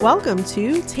Welcome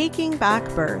to Taking Back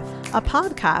Birth, a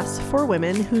podcast for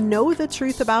women who know the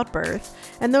truth about birth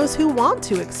and those who want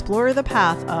to explore the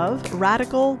path of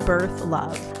radical birth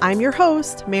love. I'm your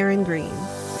host, Maren Green.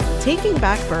 Taking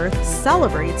Back Birth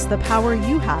celebrates the power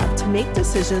you have to make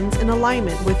decisions in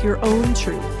alignment with your own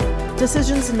truth.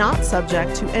 Decisions not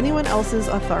subject to anyone else's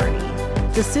authority.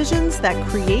 Decisions that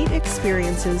create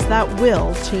experiences that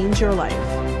will change your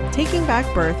life. Taking Back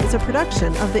Birth is a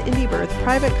production of the Indie Birth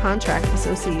Private Contract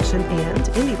Association and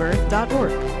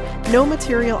indiebirth.org. No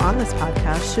material on this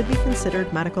podcast should be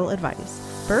considered medical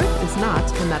advice. Birth is not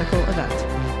a medical event.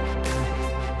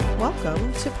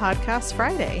 Welcome to Podcast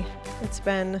Friday. It's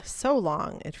been so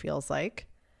long, it feels like.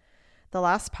 The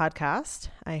last podcast,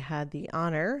 I had the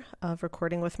honor of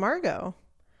recording with Margot.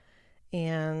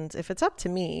 And if it's up to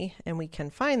me and we can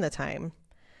find the time,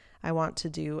 I want to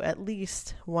do at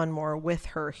least one more with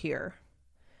her here.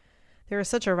 There is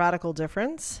such a radical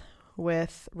difference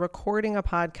with recording a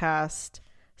podcast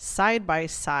side by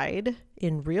side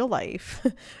in real life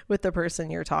with the person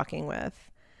you're talking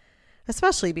with,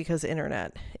 especially because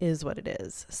internet is what it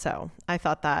is. So I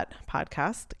thought that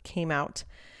podcast came out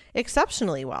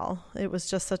exceptionally well. It was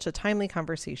just such a timely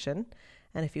conversation.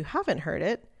 And if you haven't heard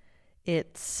it,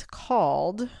 it's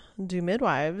called Do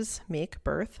Midwives Make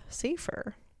Birth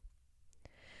Safer?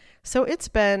 So it's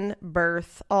been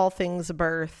birth, all things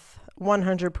birth,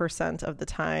 100% of the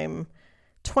time,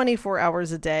 24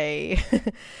 hours a day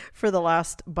for the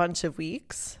last bunch of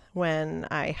weeks when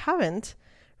I haven't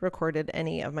recorded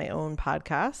any of my own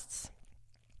podcasts.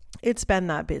 It's been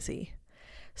that busy.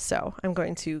 So I'm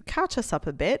going to catch us up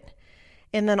a bit.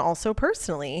 And then also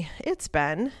personally, it's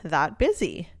been that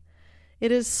busy.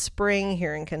 It is spring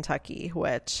here in Kentucky,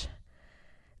 which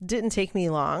didn't take me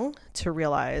long to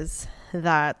realize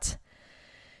that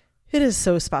it is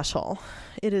so special.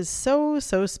 It is so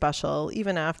special,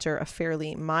 even after a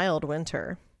fairly mild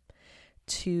winter,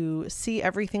 to see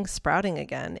everything sprouting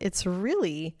again. It's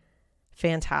really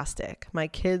fantastic. My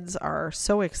kids are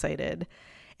so excited,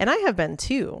 and I have been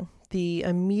too. The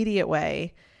immediate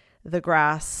way the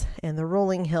grass and the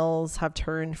rolling hills have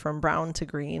turned from brown to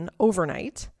green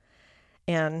overnight,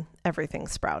 and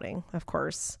everything's sprouting, of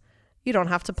course. You don't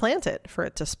have to plant it for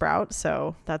it to sprout,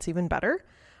 so that's even better.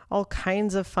 All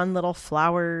kinds of fun little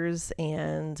flowers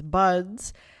and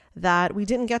buds that we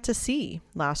didn't get to see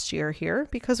last year here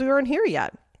because we weren't here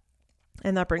yet.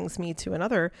 And that brings me to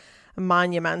another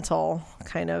monumental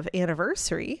kind of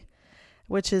anniversary,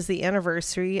 which is the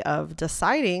anniversary of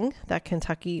deciding that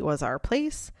Kentucky was our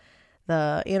place,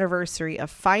 the anniversary of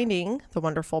finding the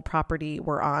wonderful property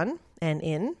we're on and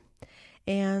in,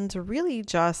 and really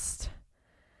just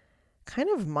kind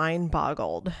of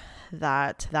mind-boggled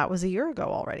that was a year ago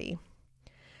already.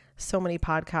 So many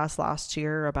podcasts last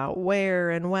year about where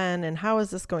and when and how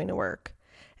is this going to work.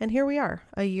 And here we are,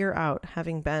 a year out,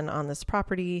 having been on this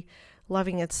property,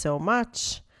 loving it so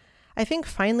much. I think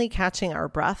finally catching our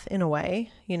breath in a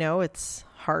way. You know, it's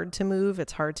hard to move.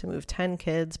 It's hard to move 10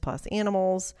 kids plus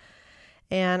animals.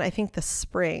 And I think the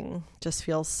spring just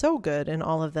feels so good in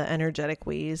all of the energetic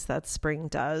ways that spring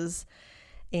does.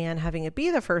 And having it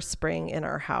be the first spring in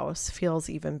our house feels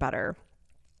even better.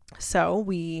 So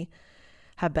we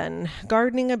have been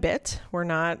gardening a bit. We're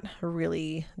not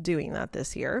really doing that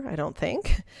this year, I don't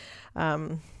think.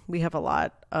 We have a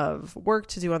lot of work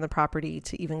to do on the property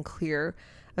to even clear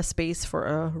a space for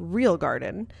a real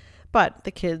garden. But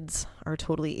the kids are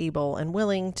totally able and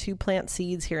willing to plant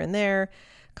seeds here and there.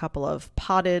 A couple of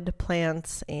potted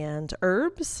plants and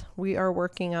herbs we are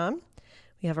working on.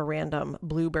 We have a random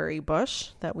blueberry bush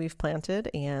that we've planted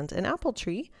and an apple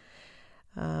tree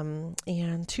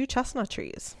and 2 chestnut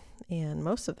trees. And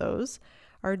most of those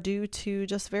are due to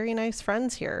just very nice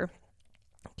friends here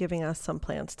giving us some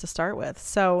plants to start with.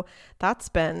 So that's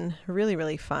been really,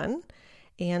 really fun.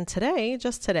 And today,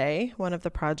 just today, one of the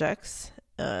projects,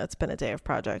 it's been a day of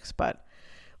projects, but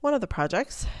one of the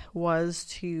projects was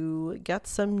to get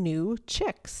some new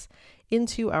chicks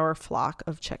into our flock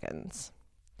of chickens.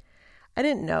 I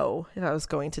didn't know if I was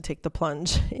going to take the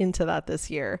plunge into that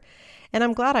this year. And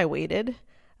I'm glad I waited.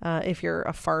 If you're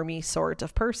a farmy sort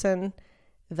of person,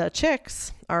 the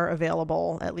chicks are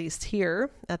available, at least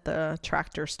here at the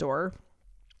tractor store,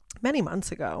 many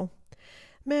months ago.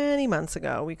 Many months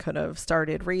ago, we could have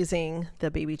started raising the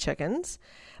baby chickens,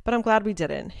 but I'm glad we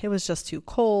didn't. It was just too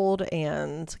cold,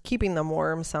 and keeping them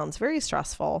warm sounds very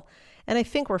stressful. And I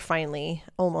think we're finally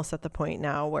almost at the point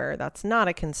now where that's not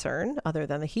a concern other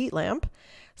than the heat lamp.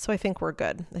 So I think we're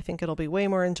good. I think it'll be way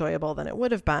more enjoyable than it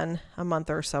would have been a month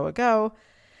or so ago.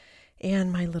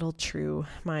 And my little True,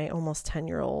 my almost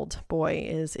 10-year-old boy,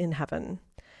 is in heaven.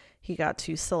 He got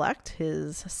to select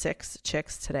his 6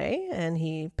 chicks today, and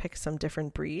he picked some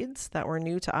different breeds that were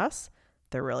new to us.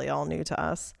 They're really all new to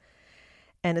us.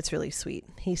 And it's really sweet.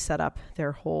 He set up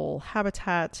their whole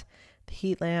habitat, the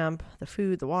heat lamp, the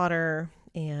food, the water,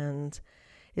 and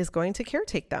is going to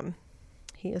caretake them.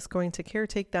 He is going to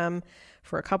caretake them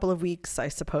for a couple of weeks, I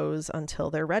suppose,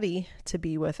 until they're ready to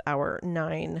be with our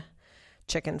 9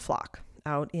 chicken flock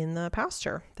out in the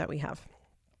pasture that we have.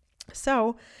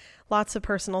 So lots of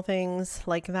personal things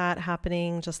like that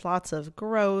happening, just lots of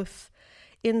growth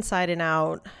inside and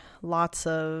out, lots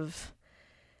of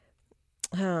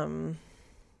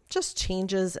just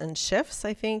changes and shifts,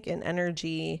 I think, in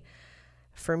energy.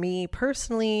 For me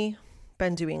personally,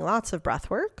 been doing lots of breath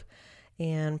work,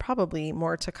 and probably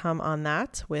more to come on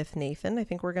that with Nathan. I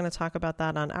think we're going to talk about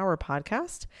that on our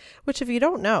podcast, which if you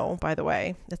don't know, by the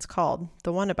way, it's called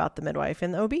The One About the Midwife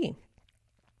and the OB.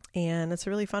 And it's a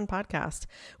really fun podcast.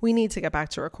 We need to get back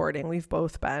to recording. We've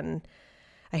both been,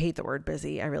 I hate the word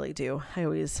busy. I really do. I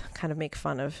always kind of make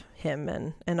fun of him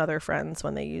and other friends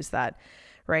when they use that,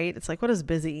 right? It's like, what does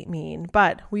busy mean?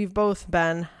 But we've both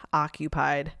been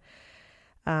occupied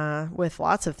with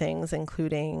lots of things,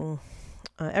 including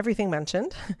everything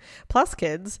mentioned, plus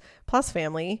kids, plus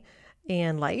family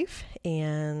and life,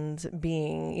 and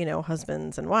being,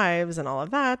 husbands and wives and all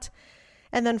of that.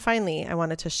 And then finally, I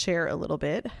wanted to share a little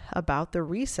bit about the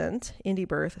recent Indie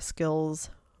Birth Skills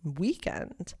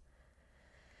weekend.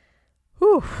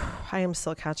 Whew, I am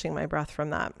still catching my breath from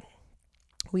that.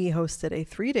 We hosted a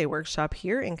 3-day workshop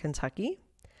here in Kentucky,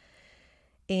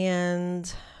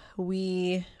 and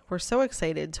we were so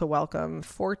excited to welcome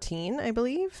 14, I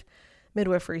believe,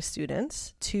 midwifery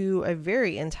students to a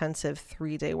very intensive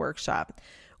 3-day workshop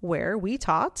where we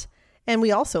taught, and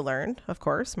we also learned, of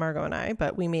course, Margot and I,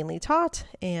 but we mainly taught,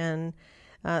 and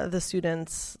the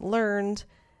students learned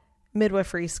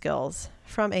midwifery skills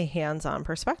from a hands-on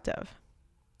perspective.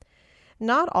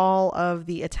 Not all of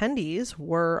the attendees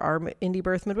were our Indie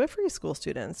Birth Midwifery School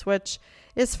students, which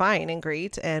is fine and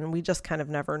great, and we just kind of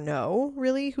never know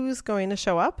really who's going to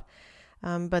show up.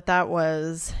 But that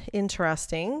was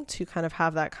interesting to kind of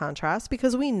have that contrast,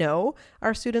 because we know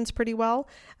our students pretty well,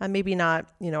 maybe not,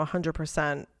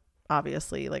 100%,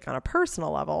 obviously, like on a personal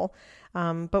level,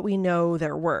 but we know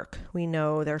their work. We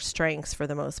know their strengths for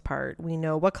the most part. We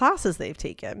know what classes they've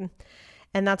taken.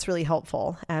 And that's really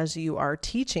helpful as you are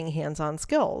teaching hands-on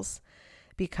skills,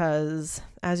 because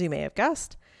as you may have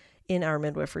guessed, in our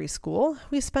midwifery school,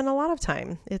 we spend a lot of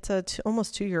time. It's a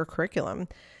almost 2-year curriculum.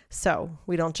 So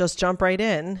we don't just jump right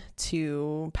in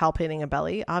to palpating a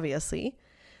belly, obviously.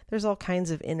 There's all kinds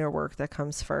of inner work that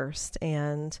comes first.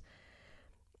 And,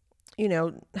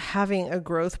 having a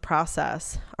growth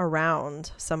process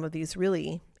around some of these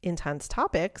really intense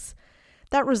topics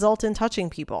that result in touching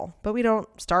people. But we don't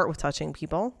start with touching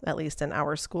people, at least in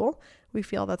our school. We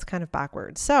feel that's kind of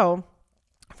backwards. So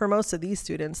for most of these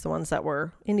students, the ones that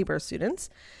were Indie Birth students,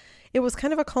 it was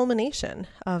kind of a culmination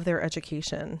of their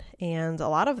education. And a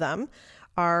lot of them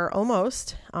are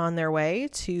almost on their way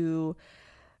to,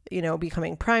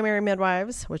 becoming primary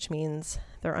midwives, which means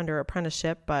they're under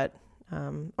apprenticeship,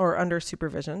 or under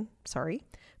supervision,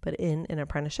 but in an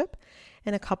apprenticeship.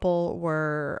 And a couple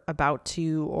were about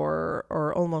to,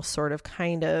 or almost sort of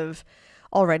kind of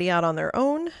already out on their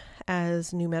own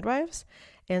as new midwives.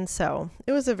 And so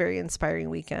it was a very inspiring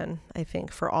weekend, I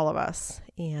think, for all of us,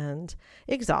 and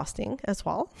exhausting as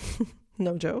well.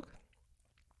 No joke.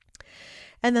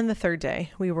 And then the 3rd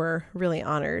day, we were really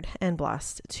honored and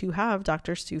blessed to have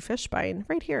Dr. Stu Fishbein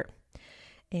right here.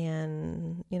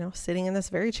 And, sitting in this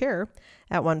very chair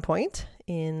at one point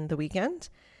in the weekend,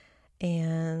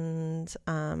 and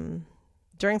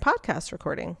during podcast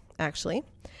recording, actually.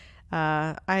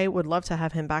 I would love to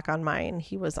have him back on mine.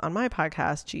 He was on my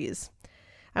podcast,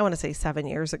 I want to say 7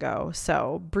 years ago.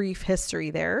 So brief history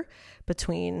there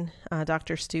between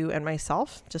Dr. Stu and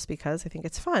myself, just because I think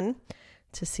it's fun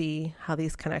to see how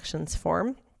these connections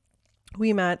form.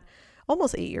 We met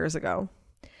almost 8 years ago,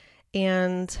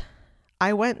 and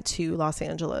I went to Los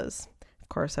Angeles. Of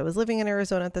course, I was living in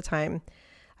Arizona at the time.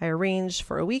 I arranged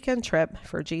for a weekend trip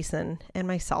for Jason and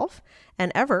myself,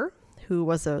 and Ever, who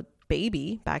was a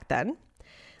baby back then,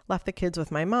 left the kids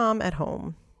with my mom at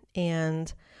home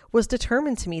and was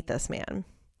determined to meet this man.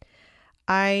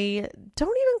 I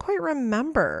don't even quite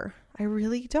remember. I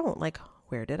really don't. Like,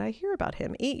 where did I hear about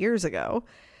him? 8 years ago,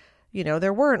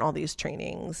 there weren't all these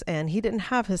trainings, and he didn't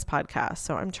have his podcast.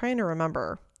 So I'm trying to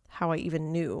remember how I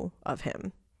even knew of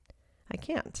him. I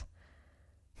can't.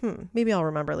 Maybe I'll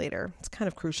remember later. It's kind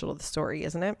of crucial to the story,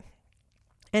 isn't it?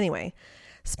 Anyway,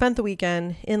 spent the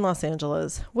weekend in Los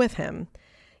Angeles with him.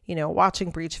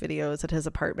 watching breech videos at his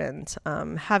apartment,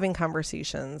 having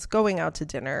conversations, going out to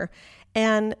dinner.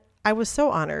 And I was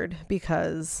so honored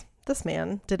because this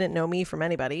man didn't know me from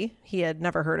anybody. He had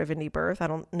never heard of indie birth. I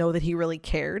don't know that he really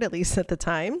cared, at least at the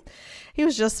time. He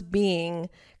was just being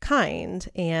kind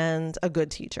and a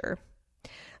good teacher.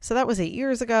 So that was 8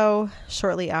 years ago.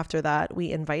 Shortly after that,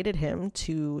 we invited him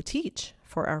to teach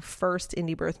for our first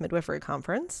indie birth midwifery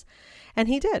conference. And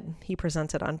he did. He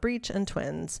presented on breech and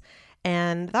twins.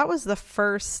 And that was the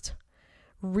first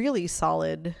really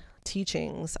solid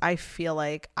teachings I feel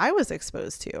like I was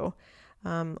exposed to.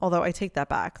 Although I take that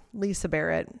back. Lisa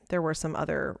Barrett, there were some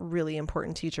other really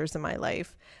important teachers in my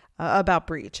life about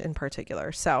breech in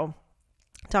particular. So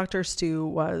Dr. Stu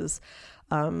was,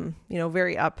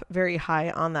 very high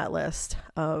on that list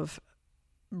of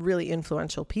really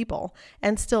influential people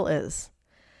and still is.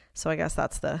 So I guess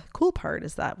that's the cool part,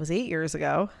 is that was 8 years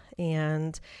ago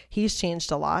and he's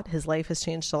changed a lot. His life has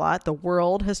changed a lot. The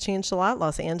world has changed a lot.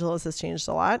 Los Angeles has changed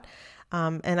a lot.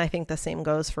 And I think the same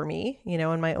goes for me,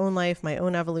 in my own life, my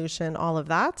own evolution, all of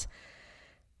that.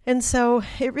 And so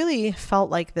it really felt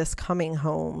like this coming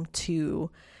home to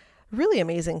really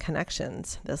amazing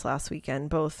connections this last weekend,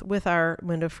 both with our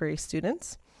midwifery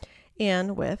students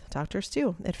and with Dr.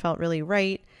 Stu. It felt really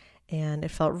right and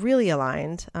it felt really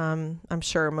aligned. I'm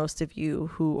sure most of you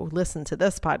who listen to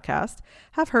this podcast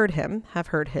have heard him, have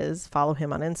heard his, follow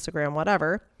him on Instagram,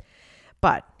 whatever.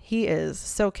 But he is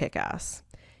so kick-ass.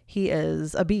 He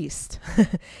is a beast.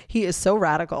 He is so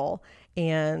radical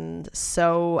and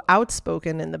so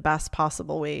outspoken in the best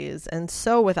possible ways and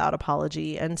so without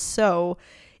apology and so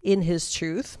in his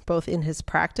truth, both in his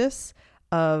practice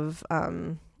of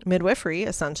midwifery,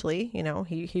 essentially.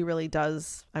 He really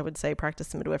does, I would say,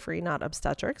 practice midwifery, not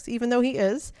obstetrics, even though he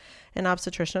is an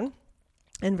obstetrician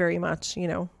and very much,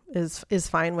 is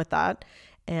fine with that.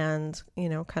 And,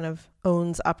 kind of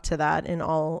owns up to that in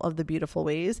all of the beautiful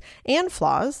ways and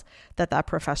flaws that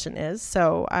profession is.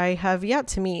 So I have yet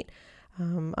to meet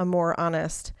a more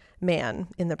honest man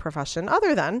in the profession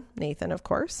other than Nathan, of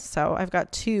course. So I've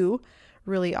got two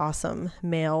really awesome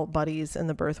male buddies in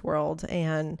the birth world.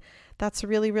 And that's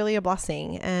really, really a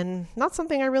blessing and not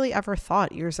something I really ever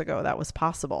thought years ago that was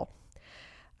possible.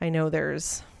 I know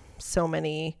there's so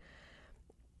many,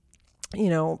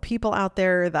 people out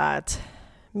there that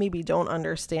maybe don't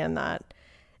understand that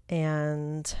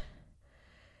and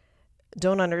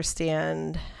don't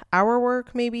understand our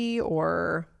work maybe,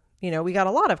 or, we got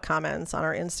a lot of comments on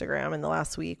our Instagram in the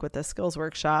last week with the skills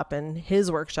workshop and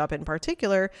his workshop in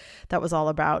particular that was all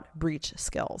about breech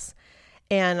skills.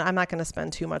 And I'm not going to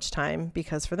spend too much time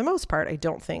because for the most part, I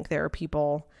don't think there are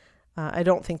people, I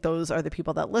don't think those are the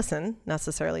people that listen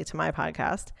necessarily to my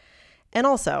podcast. And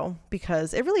also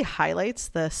because it really highlights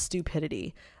the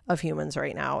stupidity of humans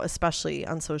right now, especially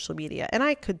on social media. And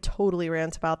I could totally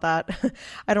rant about that.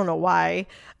 I don't know why.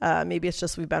 Maybe it's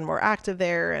just we've been more active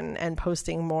there and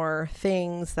posting more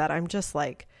things that I'm just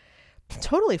like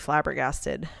totally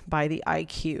flabbergasted by the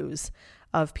IQs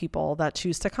of people that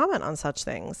choose to comment on such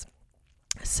things.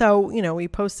 So, we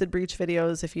posted breech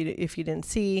videos if you didn't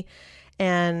see,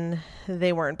 and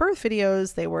they weren't birth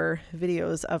videos. They were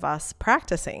videos of us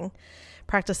practicing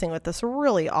with this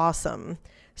really awesome,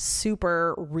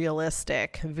 super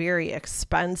realistic, very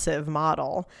expensive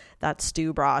model that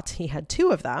Stu brought. He had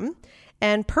two of them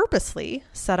and purposely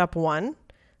set up one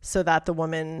so that the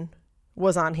woman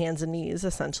was on hands and knees,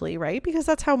 essentially, right? Because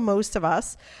that's how most of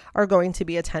us are going to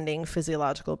be attending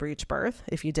physiological breech birth,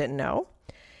 if you didn't know.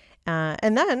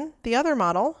 And then the other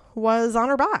model was on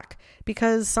her back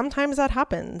because sometimes that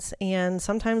happens and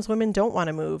sometimes women don't want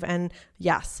to move. And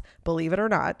yes, believe it or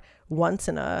not, once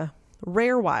in a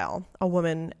rare while, a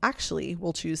woman actually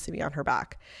will choose to be on her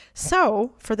back.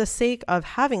 So for the sake of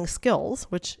having skills,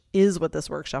 which is what this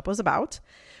workshop was about,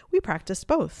 we practiced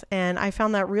both. And I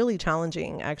found that really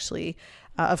challenging, actually.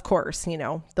 Of course,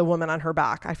 the woman on her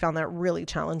back, I found that really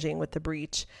challenging with the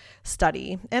breech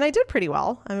study. And I did pretty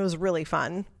well. I mean, it was really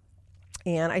fun.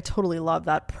 And I totally love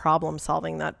that problem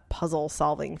solving, that puzzle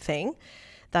solving thing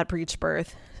that breech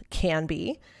birth can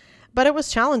be. But it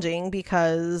was challenging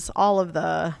because all of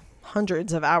the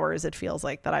hundreds of hours it feels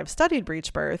like that I've studied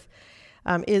breech birth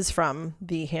is from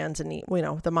the hands and knees,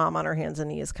 the mom on her hands and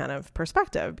knees kind of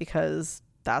perspective, because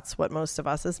that's what most of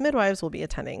us as midwives will be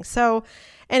attending. So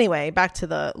anyway, back to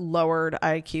the lowered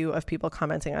IQ of people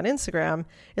commenting on Instagram.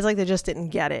 It's like they just didn't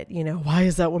get it. Why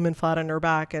is that woman flat on her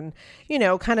back? And,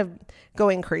 kind of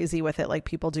going crazy with it like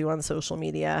people do on social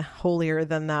media, holier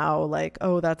than thou, like,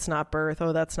 oh, that's not birth.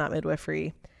 Oh, that's not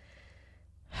midwifery.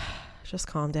 Just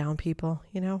calm down, people,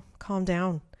 calm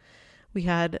down. We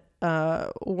had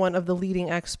one of the leading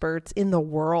experts in the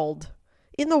world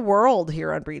in the world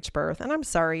here on Breech Birth. And I'm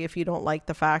sorry if you don't like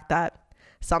the fact that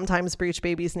sometimes breech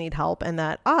babies need help and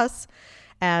that us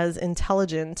as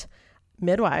intelligent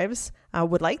midwives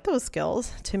would like those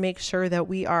skills to make sure that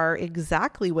we are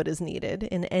exactly what is needed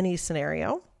in any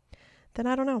scenario. Then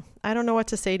I don't know. I don't know what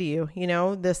to say to you. You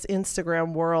know, this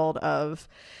Instagram world of,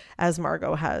 as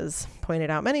Margot has pointed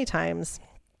out many times,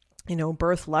 you know,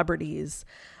 birth celebrities,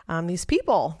 these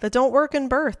people that don't work in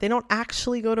birth, they don't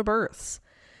actually go to births,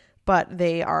 but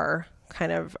they are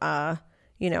kind of,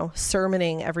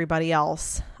 sermoning everybody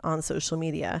else on social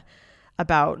media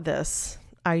about this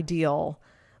ideal,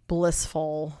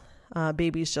 blissful,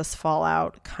 babies just fall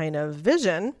out kind of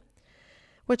vision,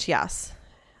 which yes.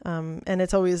 And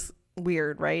it's always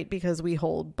weird, right? Because we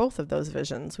hold both of those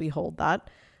visions. We hold that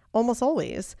almost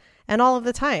always and all of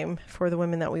the time for the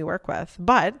women that we work with,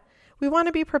 but we want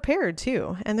to be prepared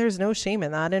too. And there's no shame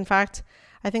in that. In fact,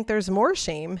 I think there's more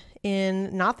shame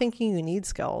in not thinking you need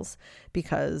skills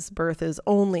because birth is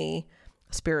only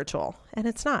spiritual, and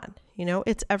it's not. You know,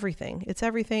 it's everything. It's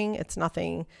everything. It's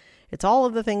nothing. It's all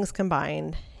of the things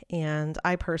combined. And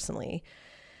I personally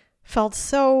felt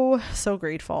so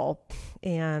grateful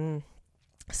and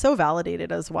so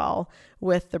validated as well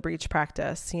with the breech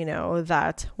practice, you know,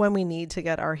 that when we need to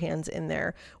get our hands in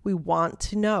there, we want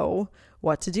to know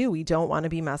what to do. We don't want to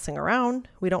be messing around.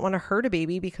 We don't want to hurt a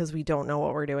baby because we don't know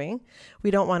what we're doing.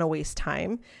 We don't want to waste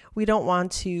time. We don't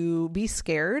want to be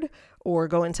scared or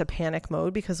go into panic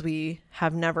mode because we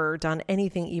have never done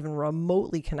anything even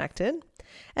remotely connected.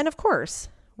 And of course,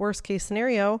 worst case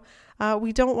scenario,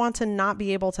 we don't want to not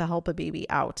be able to help a baby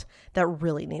out that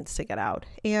really needs to get out.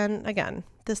 And again,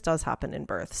 this does happen in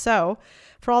birth. So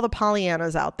for all the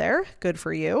Pollyannas out there, good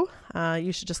for you.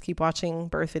 You should just keep watching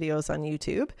birth videos on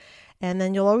YouTube, and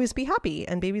then you'll always be happy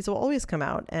and babies will always come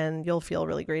out and you'll feel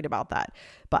really great about that.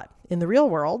 But in the real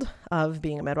world of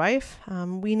being a midwife,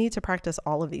 we need to practice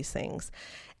all of these things.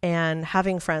 And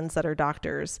having friends that are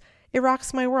doctors, it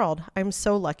rocks my world. I'm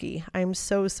so lucky. I'm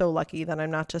so lucky that I'm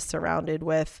not just surrounded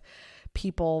with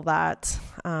people that,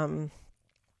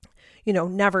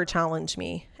 never challenge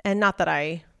me. And not that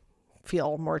I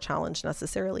feel more challenged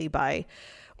necessarily by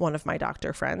one of my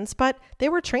doctor friends, but they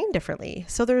were trained differently.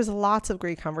 So there's lots of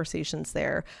great conversations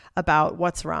there about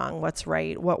what's wrong, what's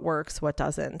right, what works, what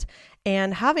doesn't.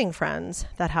 And having friends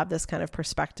that have this kind of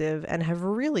perspective and have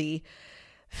really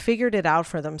figured it out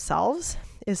for themselves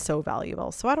is so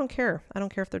valuable. So I don't care. I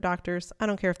don't care if they're doctors. I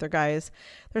don't care if they're guys.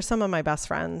 They're some of my best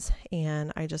friends.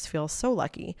 And I just feel so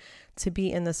lucky to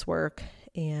be in this work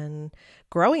and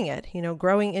growing it,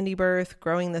 growing Indie Birth,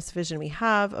 growing this vision we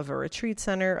have of a retreat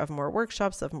center, of more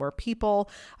workshops, of more people,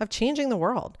 of changing the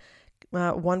world,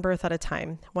 one birth at a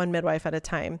time, one midwife at a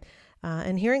time.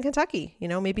 And here in Kentucky,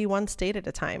 maybe one state at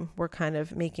a time, we're kind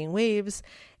of making waves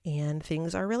and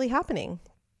things are really happening.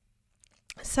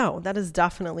 So that is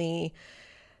definitely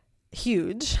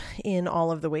huge in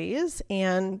all of the ways.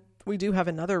 And we do have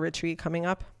another retreat coming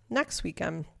up next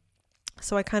weekend.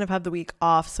 So I kind of have the week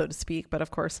off, so to speak, but of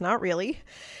course not really.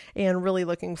 And really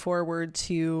looking forward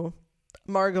to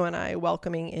Margot and I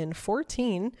welcoming in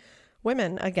 14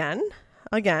 women again,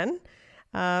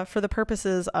 for the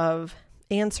purposes of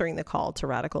answering the call to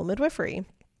radical midwifery.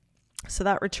 So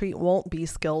that retreat won't be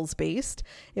skills based.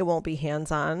 It won't be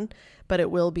hands-on, but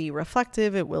it will be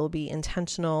reflective. It will be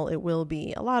intentional. It will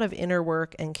be a lot of inner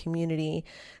work and community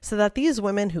so that these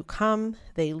women who come,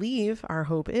 they leave, our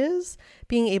hope is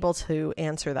being able to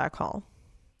answer that call.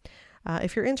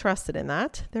 If you're interested in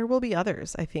that, there will be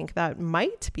others. I think that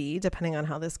might be, depending on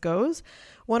how this goes,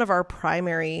 one of our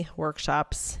primary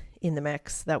workshops in the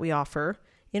mix that we offer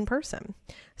in person.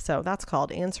 So that's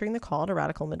called Answering the Call to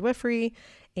Radical Midwifery.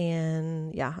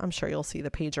 And yeah, I'm sure you'll see the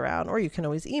page around, or you can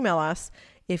always email us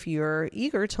if you're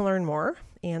eager to learn more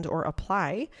and or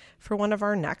apply for one of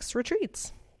our next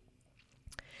retreats.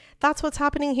 That's what's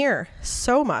happening here.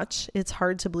 So much. It's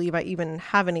hard to believe I even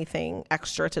have anything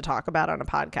extra to talk about on a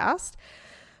podcast.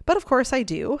 But of course I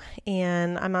do.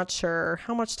 And I'm not sure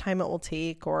how much time it will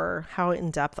take or how in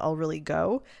depth I'll really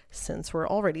go since we're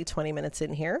already 20 minutes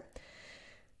in here.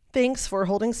 Thanks for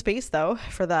holding space, though,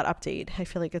 for that update. I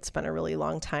feel like it's been a really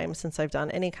long time since I've done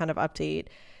any kind of update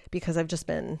because I've just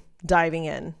been diving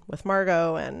in with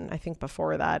Margot. And I think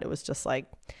before that, it was just like,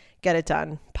 get it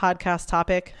done. Podcast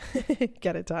topic,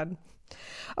 get it done.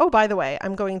 Oh, by the way,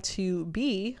 I'm going to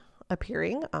be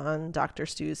appearing on Dr.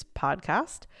 Stu's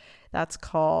podcast. That's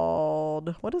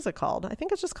called, what is it called? I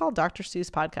think it's just called Dr. Stu's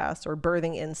Podcast, or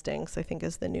Birthing Instincts, I think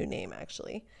is the new name,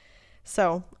 actually.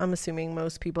 So I'm assuming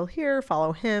most people here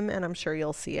follow him, and I'm sure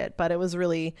you'll see it. But it was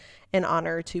really an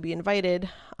honor to be invited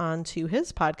onto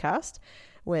his podcast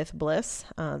with Bliss,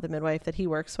 the midwife that he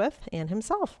works with, and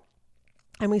himself.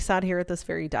 And we sat here at this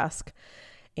very desk.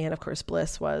 And of course,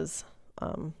 Bliss was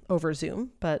over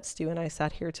Zoom, but Stu and I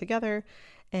sat here together,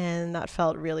 and that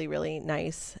felt really, really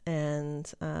nice,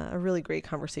 and a really great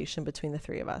conversation between the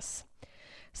three of us.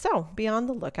 So be on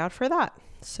the lookout for that.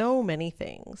 So many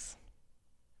things.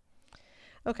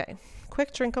 Okay,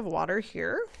 quick drink of water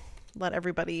here. Let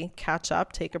everybody catch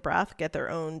up, take a breath, get their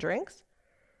own drinks.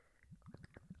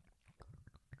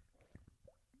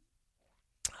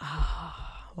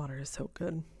 Water is so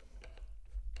good.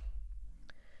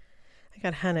 I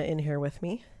got Hannah in here with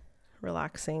me,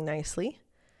 relaxing nicely.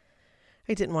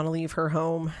 I didn't want to leave her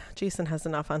home. Jason has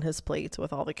enough on his plate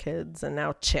with all the kids and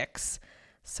now chicks.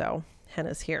 So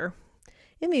Hannah's here.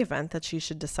 In the event that she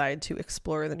should decide to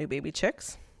explore the new baby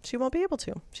chicks, she won't be able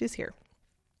to. She's here.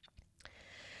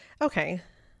 Okay,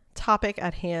 topic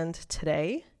at hand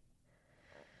today.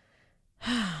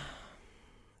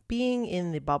 Being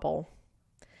in the bubble.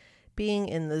 Being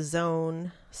in the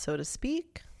zone, so to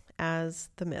speak, as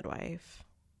the midwife.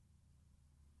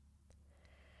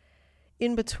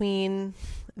 In between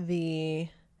the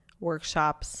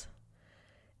workshops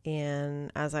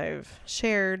and as I've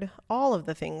shared all of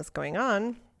the things going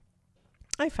on,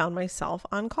 I found myself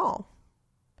on call.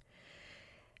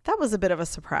 That was a bit of a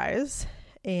surprise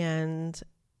and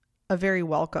a very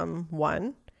welcome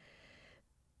one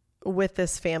with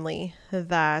this family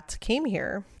that came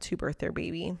here to birth their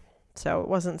baby. So it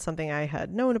wasn't something I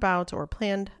had known about or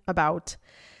planned about,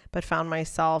 but found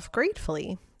myself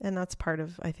gratefully, and that's part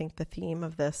of, I think, the theme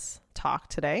of this talk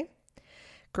today,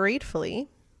 gratefully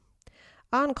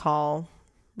on call,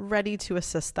 ready to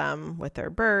assist them with their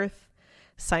birth,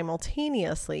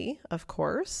 simultaneously, of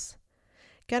course,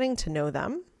 getting to know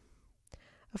them.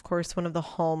 Of course, one of the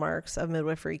hallmarks of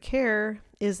midwifery care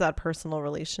is that personal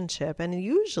relationship, and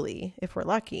usually, if we're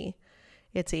lucky,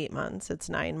 it's 8 months, it's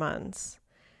 9 months.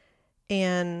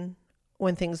 And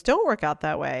when things don't work out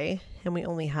that way, and we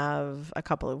only have a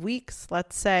couple of weeks,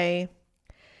 let's say,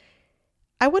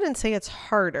 I wouldn't say it's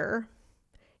harder.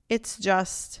 It's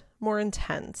just more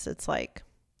intense. It's like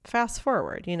fast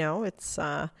forward, it's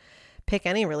pick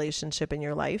any relationship in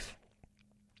your life,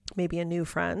 maybe a new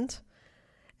friend.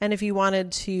 And if you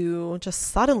wanted to just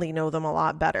suddenly know them a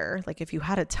lot better, like if you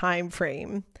had a time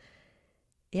frame,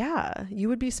 you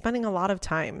would be spending a lot of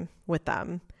time with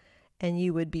them. And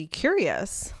you would be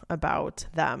curious about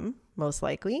them, most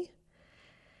likely.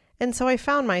 And so I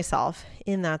found myself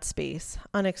in that space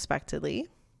unexpectedly,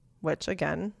 which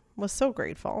again, was so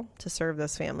grateful to serve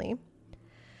this family.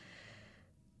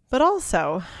 But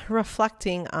also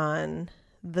reflecting on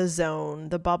the zone,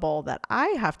 the bubble that I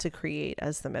have to create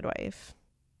as the midwife.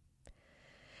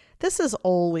 This is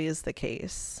always the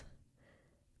case.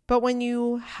 But when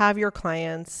you have your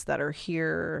clients that are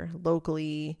here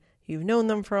locally, you've known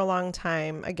them for a long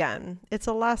time. Again, it's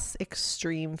a less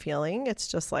extreme feeling. It's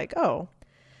just like, oh,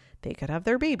 they could have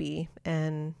their baby.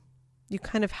 And you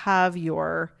kind of have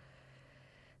your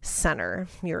center,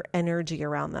 your energy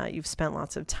around that. You've spent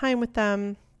lots of time with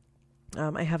them.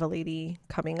 I have a lady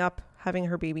coming up, having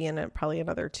her baby in probably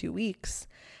another 2 weeks.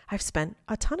 I've spent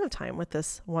a ton of time with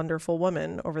this wonderful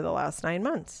woman over the last 9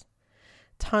 months.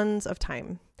 Tons of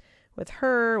time with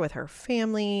her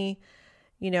family,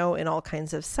 in all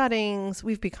kinds of settings.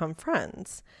 We've become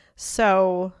friends.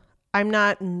 So I'm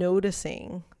not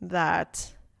noticing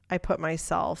that I put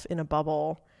myself in a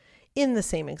bubble in the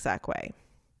same exact way.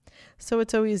 So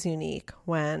it's always unique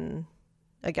when,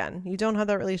 again, you don't have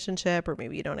that relationship, or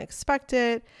maybe you don't expect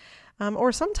it.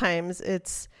 Or sometimes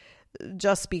it's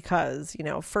just because,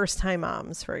 first time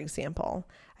moms, for example,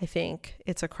 I think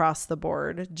it's across the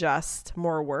board, just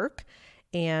more work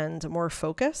and more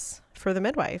focus for the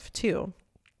midwife too.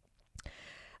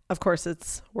 Of course,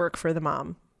 it's work for the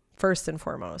mom first and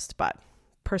foremost, but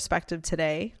perspective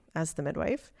today as the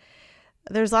midwife,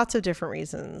 there's lots of different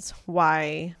reasons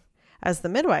why, as the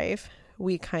midwife,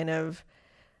 we kind of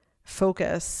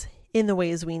focus in the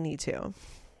ways we need to.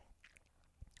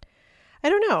 I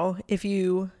don't know if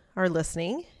you are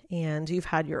listening and you've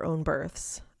had your own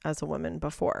births as a woman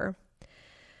before.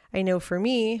 I know for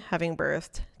me, having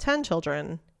birthed 10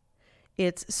 children,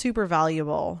 it's super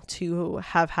valuable to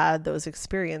have had those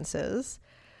experiences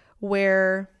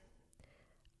where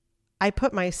I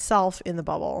put myself in the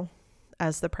bubble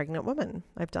as the pregnant woman.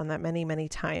 I've done that many, many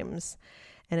times,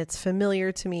 and it's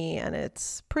familiar to me, and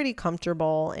it's pretty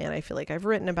comfortable. And I feel like I've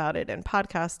written about it and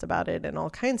podcast about it and all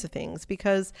kinds of things,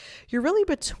 because you're really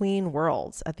between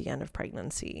worlds at the end of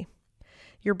pregnancy.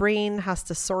 Your brain has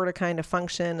to sort of kind of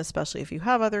function, especially if you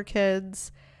have other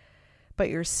kids. But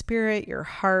your spirit, your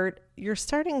heart, you're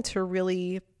starting to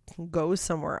really go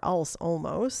somewhere else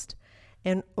almost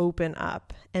and open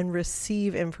up and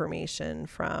receive information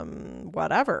from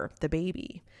whatever, the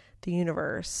baby, the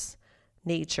universe,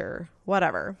 nature,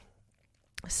 whatever.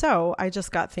 So I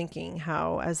just got thinking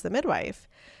how, as the midwife,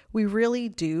 we really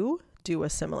do a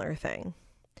similar thing.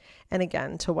 And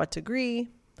again, to what degree,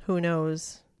 who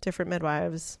knows? Different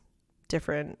midwives,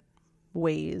 different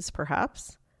ways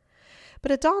perhaps.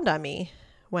 But it dawned on me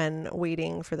when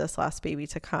waiting for this last baby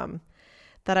to come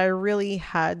that I really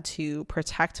had to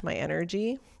protect my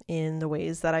energy in the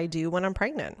ways that I do when I'm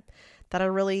pregnant, that I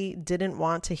really didn't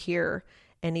want to hear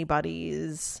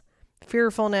anybody's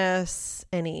fearfulness,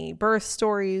 any birth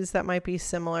stories that might be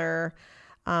similar.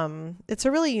 It's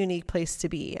a really unique place to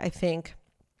be. I think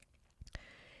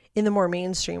in the more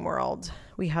mainstream world,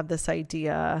 we have this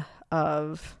idea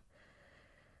of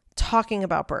talking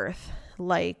about birth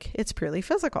like it's purely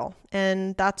physical,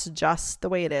 and that's just the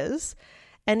way it is.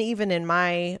 And even in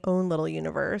my own little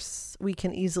universe, we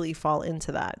can easily fall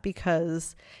into that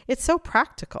because it's so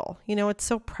practical. It's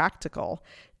so practical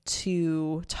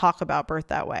to talk about birth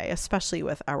that way, especially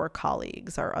with our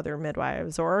colleagues, our other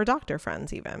midwives, or our doctor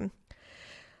friends even.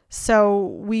 So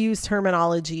we use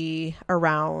terminology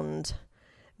around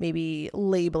maybe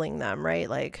labeling them, right?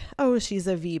 Like, oh, she's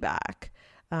a VBAC,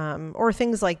 or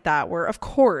things like that, where of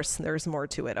course there's more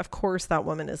to it. Of course that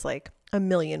woman is like a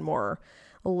million more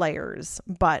layers,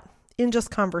 but in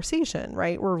just conversation,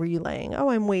 right? We're relaying,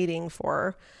 oh, I'm waiting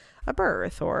for a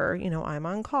birth, or, I'm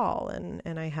on call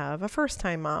and I have a first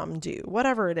time mom due,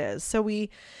 whatever it is. So we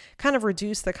kind of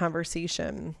reduce the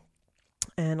conversation,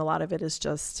 and a lot of it is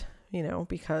just,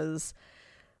 because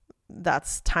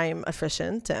that's time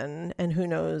efficient, and who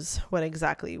knows what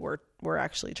exactly we're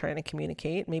actually trying to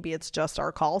communicate. Maybe it's just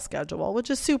our call schedule, which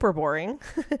is super boring,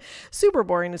 super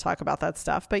boring to talk about that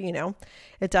stuff. But,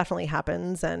 it definitely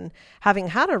happens. And having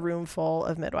had a room full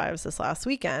of midwives this last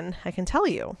weekend, I can tell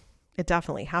you it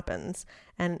definitely happens.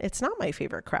 And it's not my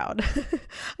favorite crowd.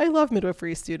 I love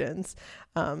midwifery students.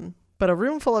 But a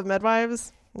room full of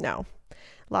midwives, no.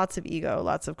 Lots of ego,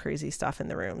 lots of crazy stuff in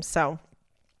the room. So,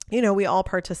 we all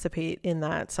participate in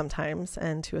that sometimes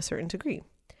and to a certain degree.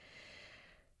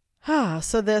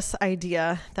 So this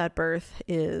idea that birth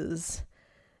is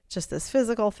just this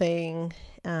physical thing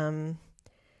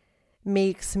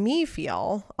makes me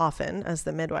feel often as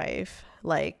the midwife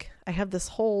like I have this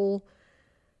whole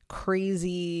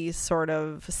crazy sort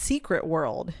of secret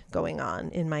world going on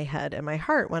in my head and my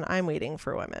heart when I'm waiting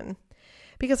for women,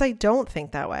 because I don't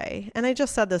think that way. And I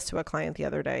just said this to a client the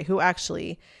other day who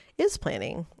actually is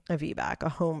planning a VBAC, a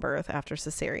home birth after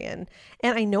cesarean.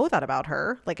 And I know that about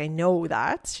her. Like, I know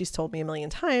that. She's told me a million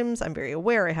times. I'm very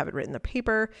aware. I have it written in the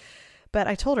paper. But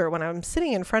I told her, when I'm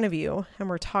sitting in front of you and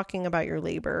we're talking about your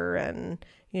labor and,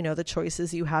 the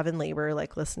choices you have in labor,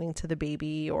 like listening to the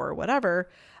baby or whatever,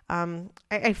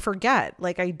 I forget.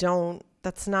 Like,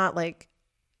 that's not like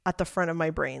at the front of my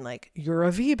brain, like, you're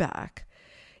a VBAC.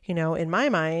 In my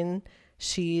mind,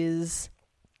 she's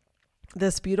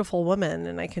this beautiful woman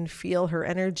and I can feel her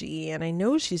energy, and I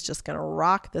know she's just going to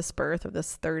rock this birth of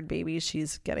this third baby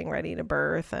she's getting ready to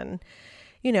birth. And,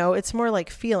 it's more like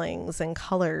feelings and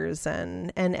colors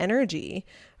and energy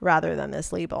rather than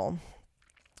this label.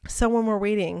 So when we're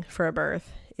waiting for a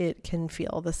birth, it can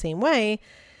feel the same way.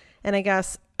 And I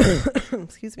guess,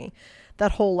 excuse me,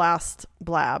 that whole last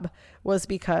blab was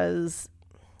because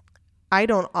I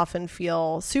don't often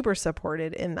feel super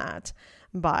supported in that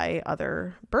by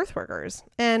other birth workers.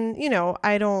 And,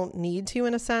 I don't need to,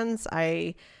 in a sense.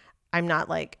 I'm not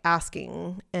like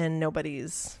asking and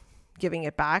nobody's giving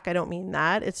it back. I don't mean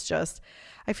that. It's just,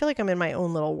 I feel like I'm in my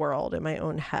own little world, in my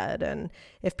own head. And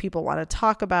if people want to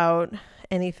talk about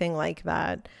anything like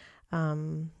that,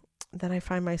 then I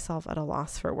find myself at a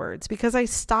loss for words, because I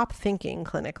stop thinking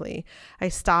clinically. I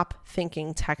stop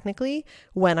thinking technically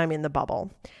when I'm in the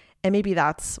bubble. And maybe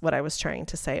that's what I was trying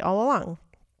to say all along.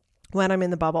 When I'm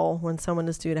in the bubble, when someone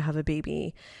is due to have a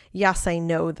baby, yes, I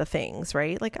know the things,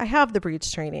 right? Like, I have the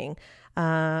breech training.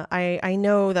 I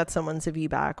know that someone's a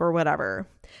VBAC or whatever,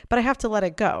 but I have to let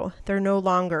it go. They're no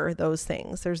longer those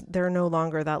things. They're no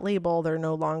longer that label. They're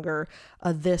no longer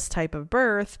this type of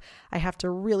birth. I have to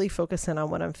really focus in on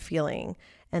what I'm feeling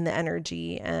and the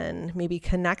energy, and maybe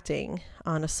connecting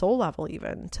on a soul level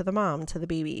even to the mom, to the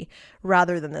baby,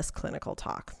 rather than this clinical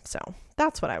talk. So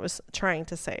that's what I was trying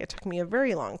to say. It took me a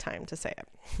very long time to say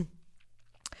it.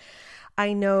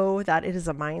 I know that it is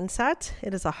a mindset.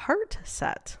 It is a heart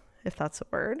set, if that's a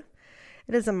word.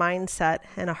 It is a mindset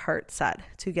and a heart set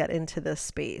to get into this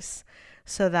space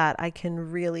so that I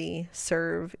can really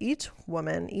serve each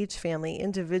woman, each family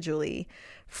individually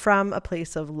from a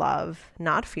place of love,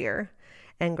 not fear,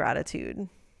 and gratitude.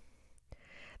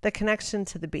 The connection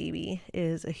to the baby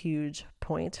is a huge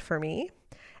point for me,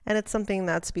 and it's something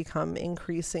that's become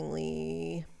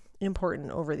increasingly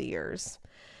important over the years.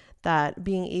 That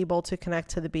being able to connect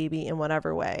to the baby in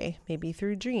whatever way, maybe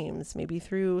through dreams, maybe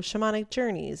through shamanic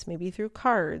journeys, maybe through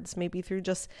cards, maybe through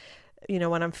just,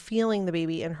 when I'm feeling the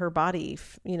baby in her body,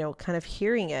 kind of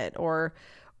hearing it or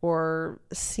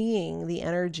seeing the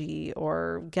energy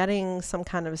or getting some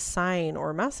kind of sign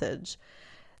or message,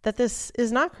 that this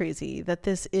is not crazy, that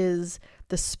this is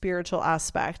the spiritual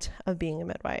aspect of being a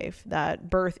midwife, that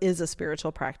birth is a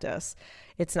spiritual practice.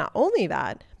 It's not only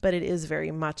that, but it is very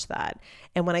much that.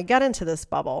 And when I get into this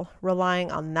bubble,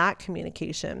 relying on that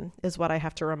communication is what I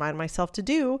have to remind myself to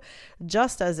do,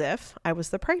 just as if I was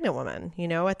the pregnant woman.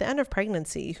 At the end of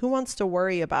pregnancy, who wants to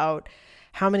worry about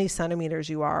how many centimeters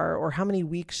you are or how many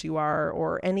weeks you are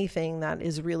or anything that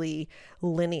is really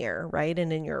linear, right?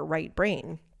 And in your right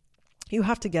brain. You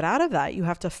have to get out of that. You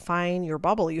have to find your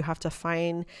bubble. You have to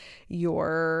find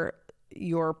your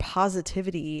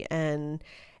positivity and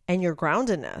your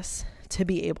groundedness to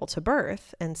be able to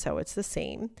birth. And so it's the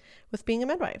same with being a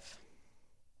midwife.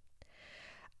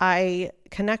 I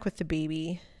connect with the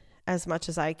baby as much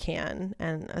as I can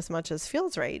and as much as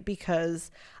feels right, because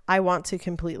I want to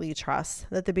completely trust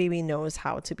that the baby knows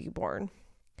how to be born.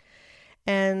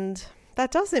 And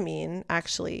that doesn't mean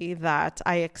actually that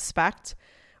I expect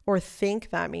or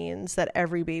think that means that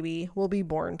every baby will be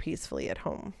born peacefully at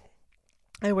home.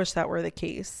 I wish that were the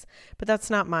case, but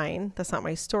that's not mine. That's not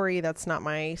my story. That's not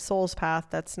my soul's path.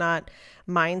 That's not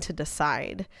mine to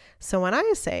decide. So when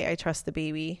I say I trust the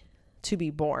baby to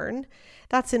be born,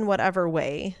 that's in whatever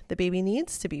way the baby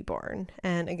needs to be born.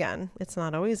 And again, it's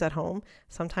not always at home.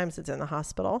 Sometimes it's in the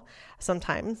hospital.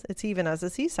 Sometimes it's even as a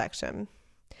C-section.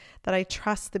 That I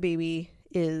trust the baby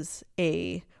is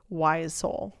a wise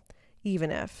soul, even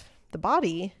if the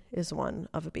body is one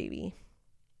of a baby.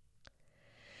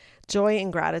 Joy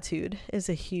and gratitude is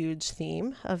a huge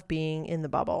theme of being in the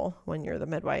bubble when you're the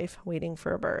midwife waiting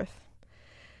for a birth.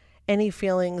 Any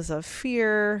feelings of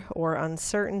fear or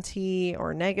uncertainty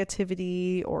or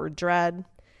negativity or dread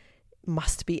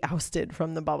must be ousted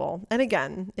from the bubble. And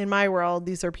again, in my world,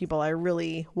 these are people I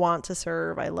really want to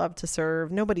serve. I love to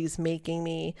serve. Nobody's making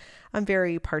me. I'm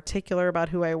very particular about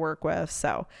who I work with.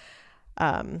 So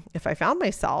if I found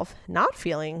myself not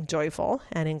feeling joyful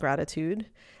and in gratitude,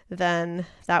 then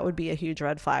that would be a huge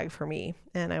red flag for me.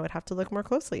 And I would have to look more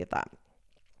closely at that.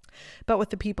 But with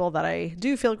the people that I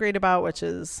do feel great about, which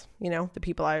is, the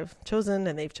people I've chosen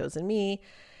and they've chosen me,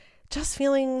 just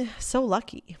feeling so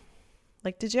lucky.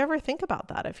 Like, did you ever think about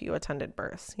that if you attended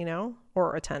births,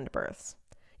 or attend births,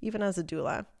 even as a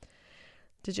doula?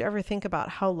 Did you ever think about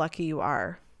how lucky you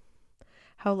are?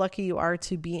 How lucky you are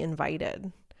to be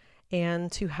invited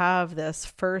and to have this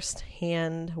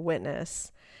first-hand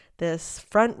witness, this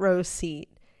front row seat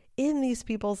in these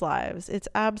people's lives? It's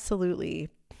absolutely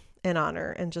an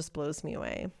honor and just blows me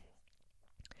away.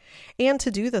 And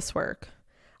to do this work,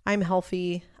 I'm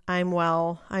healthy, I'm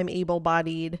well, I'm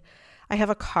able-bodied, I have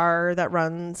a car that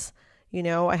runs,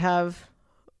 I have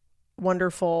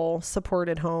wonderful support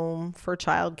at home for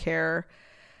childcare,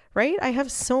 right? I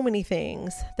have so many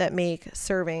things that make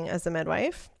serving as a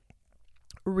midwife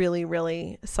really,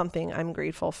 really something I'm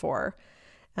grateful for.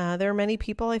 There are many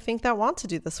people I think that want to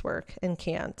do this work and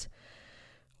can't,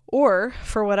 or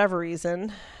for whatever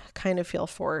reason, kind of feel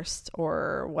forced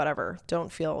or whatever, don't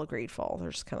feel grateful.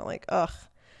 They're just kind of like, ugh,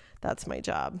 that's my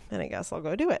job, and I guess I'll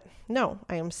go do it. No,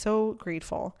 I am so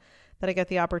grateful that I get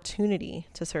the opportunity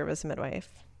to serve as a midwife.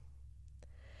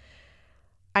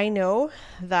 I know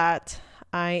that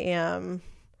I am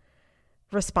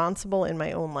responsible in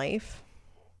my own life,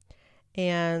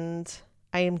 and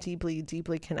I am deeply,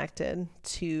 deeply connected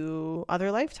to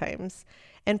other lifetimes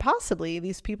and possibly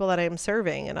these people that I am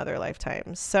serving in other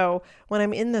lifetimes. So when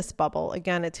I'm in this bubble,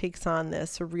 again, it takes on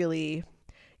this really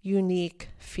unique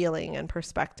feeling and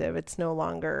perspective. It's no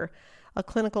longer a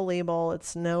clinical label.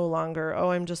 It's no longer, oh,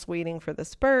 I'm just waiting for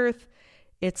this birth.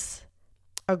 It's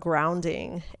a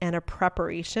grounding and a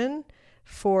preparation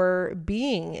for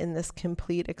being in this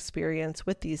complete experience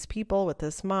with these people, with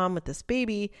this mom, with this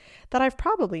baby that I've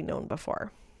probably known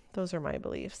before. Those are my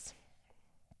beliefs.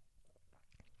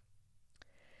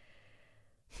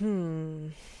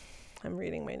 I'm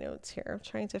reading my notes here,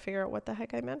 trying to figure out what the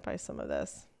heck I meant by some of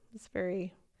this. It's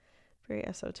very, very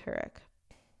esoteric.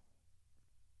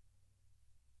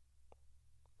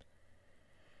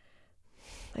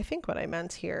 I think what I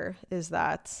meant here is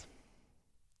that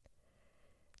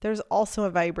there's also a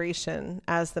vibration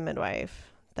as the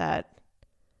midwife that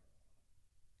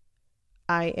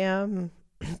I am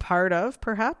part of,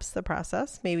 perhaps, the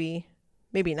process. Maybe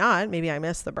not. Maybe I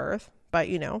missed the birth. but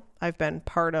I've been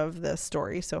part of this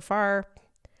story so far.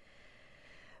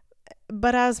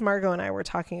 But as Margot and I were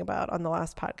talking about on the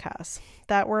last podcast,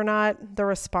 that we're not the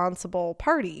responsible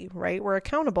party, right? We're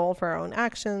accountable for our own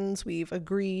actions. We've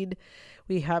agreed.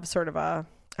 We have sort of a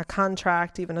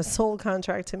contract, even a soul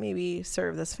contract to maybe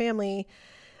serve this family,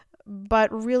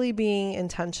 but really being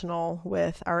intentional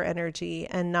with our energy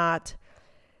and not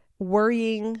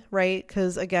worrying, right?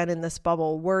 Because again, in this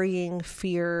bubble, worrying,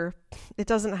 fear, it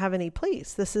doesn't have any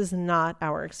place. This is not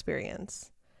our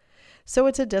experience. So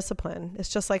it's a discipline. It's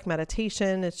just like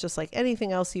meditation. It's just like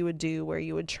anything else you would do where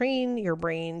you would train your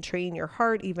brain, train your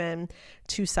heart even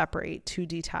to separate, to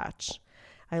detach.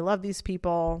 I love these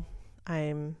people.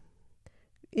 I'm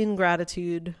in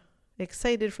gratitude,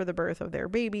 excited for the birth of their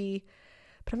baby,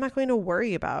 but I'm not going to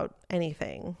worry about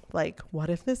anything. Like, what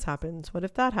if this happens? What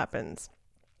if that happens?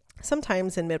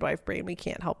 Sometimes in midwife brain, we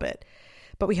can't help it,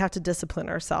 but we have to discipline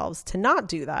ourselves to not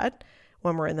do that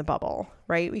when we're in the bubble,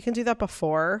 right? We can do that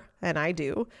before, and I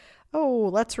do. Oh,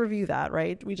 let's review that,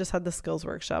 right? We just had the skills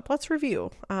workshop. Let's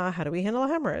review. How do we handle a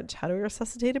hemorrhage? How do we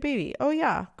resuscitate a baby? Oh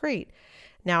yeah, great.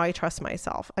 Now I trust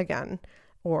myself again,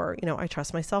 or, I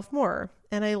trust myself more,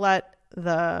 and I let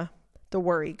the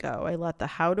worry go. I let the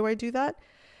how do I do that?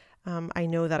 I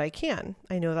know that I can.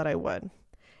 I know that I would.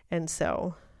 And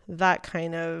so that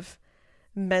kind of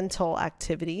mental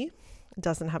activity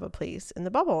doesn't have a place in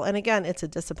the bubble. And again, it's a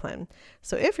discipline.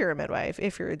 So if you're a midwife,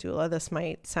 if you're a doula, this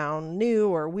might sound new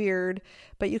or weird,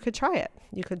 but you could try it.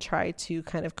 You could try to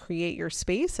kind of create your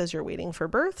space as you're waiting for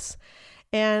births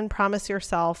and promise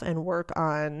yourself and work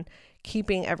on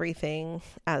keeping everything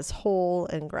as whole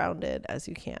and grounded as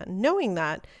you can, knowing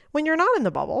that when you're not in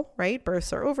the bubble, right?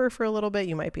 Births are over for a little bit,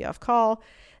 you might be off call,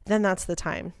 then that's the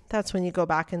time. That's when you go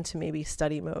back into maybe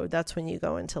study mode. That's when you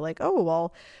go into like, oh,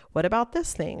 well, what about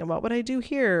this thing? And what would I do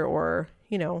here? Or,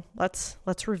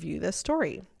 let's review this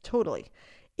story. Totally.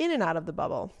 In and out of the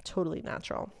bubble, totally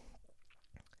natural.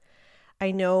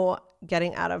 I know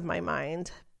getting out of my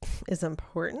mind is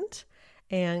important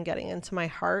and getting into my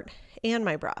heart and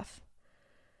my breath.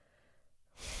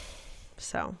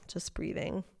 So just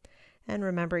breathing and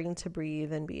remembering to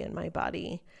breathe and be in my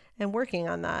body and working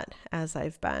on that as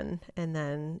I've been. And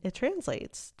then it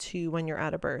translates to when you're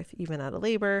out of birth, even out of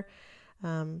labor,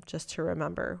 just to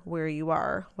remember where you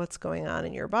are, what's going on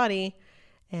in your body,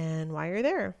 and why you're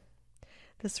there.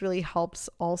 This really helps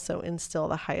also instill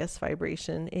the highest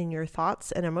vibration in your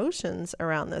thoughts and emotions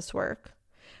around this work.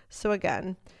 So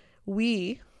again,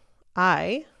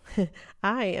 I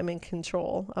am in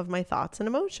control of my thoughts and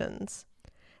emotions,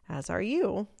 as are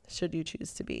you, should you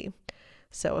choose to be.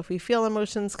 So if we feel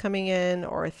emotions coming in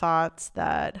or thoughts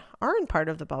that aren't part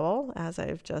of the bubble, as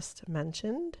I've just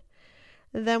mentioned,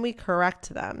 then we correct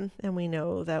them and we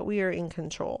know that we are in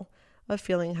control of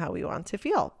feeling how we want to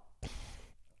feel.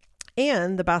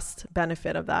 And the best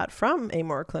benefit of that from a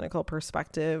more clinical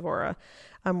perspective or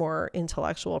a more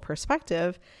intellectual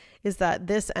perspective is that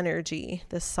this energy,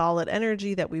 this solid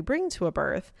energy that we bring to a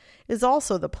birth, is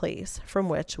also the place from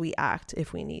which we act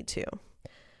if we need to.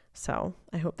 So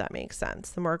I hope that makes sense.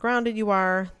 The more grounded you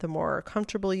are, the more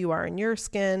comfortable you are in your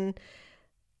skin.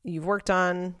 You've worked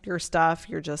on your stuff.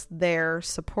 You're just there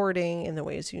supporting in the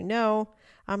ways you know.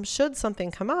 Should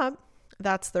something come up,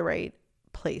 that's the right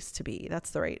place to be.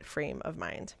 That's the right frame of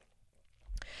mind.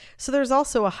 So there's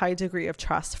also a high degree of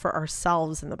trust for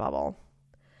ourselves in the bubble.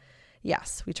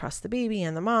 Yes, we trust the baby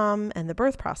and the mom and the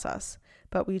birth process,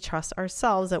 but we trust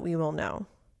ourselves that we will know.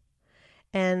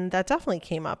 And that definitely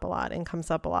came up a lot and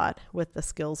comes up a lot with the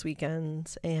skills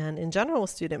weekends and in general with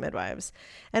student midwives.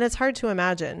 And it's hard to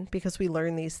imagine because we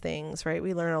learn these things, right?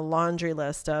 We learn a laundry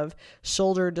list of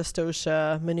shoulder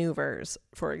dystocia maneuvers,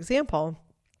 for example.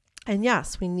 And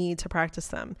yes, we need to practice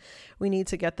them. We need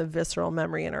to get the visceral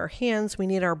memory in our hands. We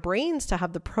need our brains to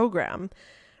have the program,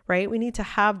 right? We need to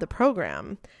have the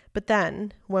program. But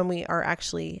then when we are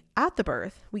actually at the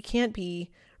birth, we can't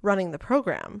be running the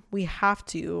program. We have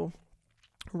to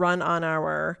run on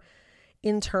our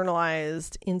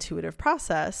internalized intuitive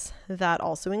process that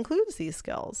also includes these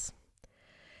skills.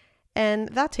 And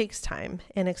that takes time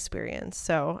and experience.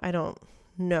 So I don't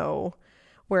know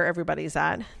where everybody's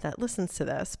at that listens to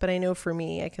this, but I know for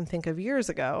me, I can think of years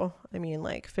ago,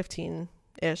 like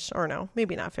 15-ish, or no,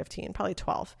 maybe not 15, probably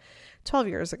 12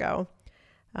 years ago,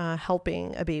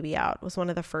 helping a baby out was one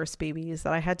of the first babies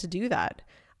that I had to do that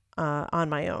on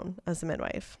my own as a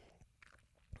midwife.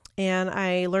 And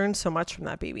I learned so much from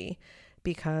that baby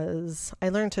because I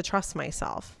learned to trust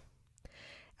myself.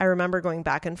 I remember going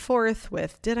back and forth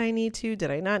with, did I need to?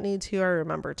 Did I not need to? I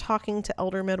remember talking to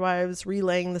elder midwives,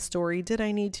 relaying the story. Did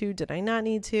I need to? Did I not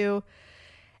need to?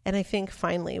 And I think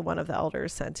finally one of the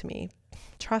elders said to me,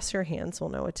 trust your hands will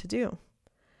know what to do.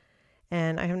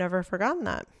 And I have never forgotten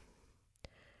that.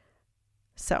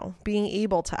 So being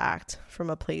able to act from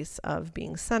a place of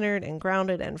being centered and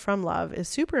grounded and from love is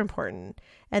super important.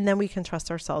 And then we can trust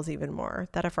ourselves even more,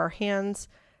 that if our hands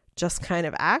just kind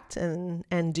of act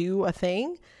and do a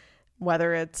thing,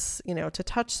 whether it's, to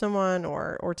touch someone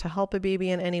or to help a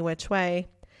baby in any which way,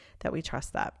 that we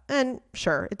trust that. And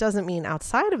sure, it doesn't mean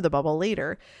outside of the bubble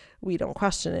later we don't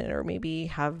question it, or maybe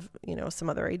have, some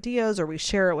other ideas, or we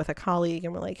share it with a colleague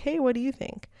and we're like, hey, what do you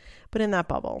think? But in that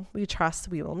bubble, we trust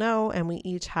we will know, and we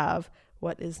each have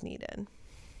what is needed.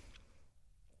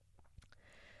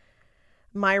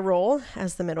 My role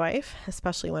as the midwife,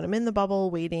 especially when I'm in the bubble,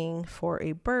 waiting for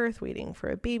a birth, waiting for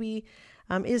a baby,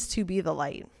 is to be the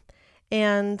light.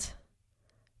 And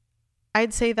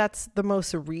I'd say that's the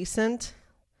most recent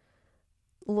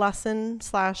lesson /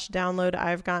 download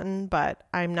I've gotten, but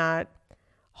I'm not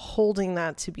holding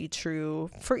that to be true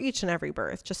for each and every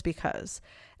birth, just because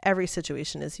every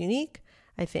situation is unique.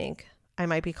 I think I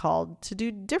might be called to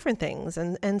do different things,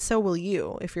 and so will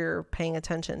you if you're paying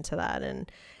attention to that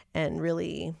and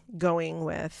really going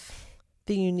with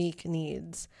the unique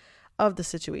needs of the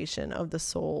situation, of the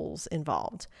souls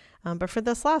involved. But for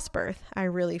this last birth, I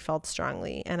really felt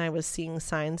strongly, and I was seeing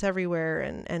signs everywhere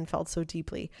and felt so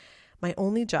deeply. My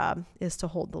only job is to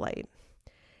hold the light.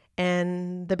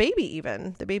 And the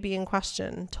baby in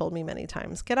question told me many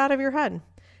times, get out of your head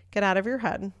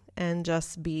and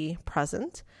just be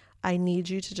present. I need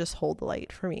you to just hold the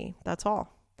light for me. That's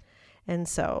all. And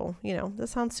so, this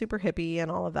sounds super hippie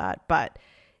and all of that, but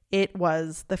it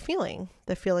was the feeling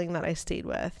that I stayed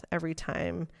with every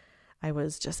time I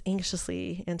was just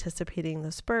anxiously anticipating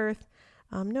this birth.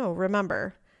 No,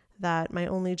 remember that my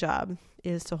only job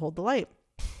is to hold the light.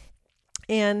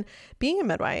 And being a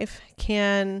midwife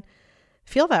can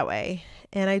feel that way.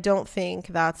 And I don't think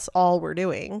that's all we're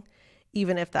doing,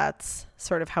 even if that's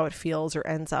sort of how it feels or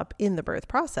ends up in the birth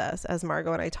process. As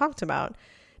Margot and I talked about,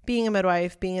 being a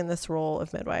midwife, being in this role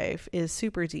of midwife is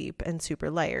super deep and super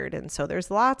layered. And so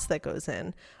there's lots that goes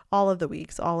in all of the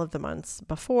weeks, all of the months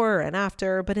before and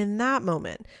after. But in that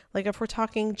moment, like if we're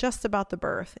talking just about the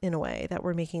birth in a way that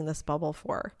we're making this bubble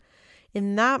for,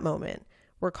 in that moment,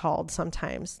 we're called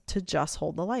sometimes to just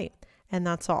hold the light, and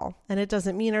that's all. And it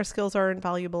doesn't mean our skills are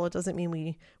invaluable. It doesn't mean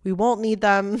we won't need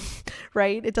them,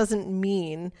 right? It doesn't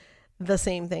mean the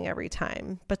same thing every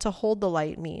time, but to hold the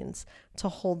light means to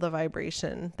hold the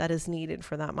vibration that is needed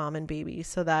for that mom and baby,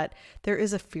 so that there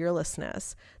is a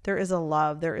fearlessness, there is a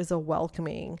love, there is a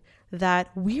welcoming that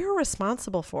we're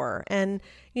responsible for. And,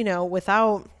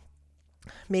 without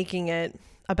making it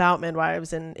about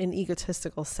midwives in an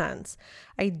egotistical sense,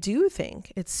 I do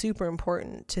think it's super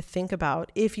important to think about,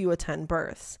 if you attend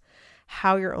births,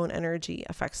 how your own energy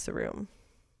affects the room,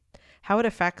 how it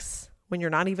affects when you're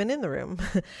not even in the room,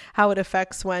 how it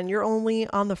affects when you're only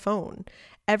on the phone.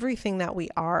 Everything that we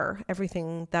are,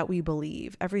 everything that we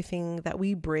believe, everything that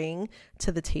we bring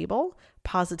to the table,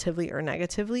 positively or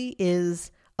negatively,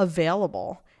 is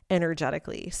available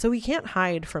energetically. So we can't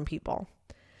hide from people.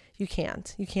 You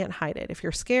can't hide it. If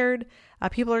you're scared,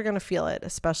 people are going to feel it,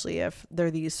 especially if they're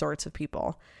these sorts of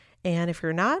people. And if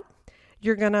you're not,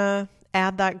 you're going to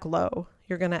add that glow.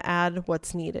 You're going to add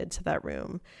what's needed to that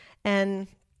room. And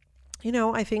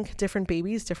I think different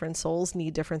babies, different souls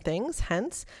need different things,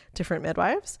 hence different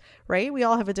midwives, right? We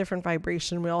all have a different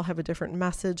vibration. We all have a different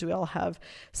message. We all have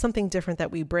something different that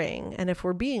we bring. And if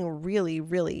we're being really,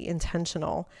 really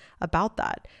intentional about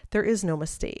that, there is no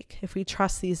mistake. If we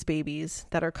trust these babies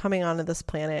that are coming onto this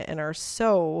planet and are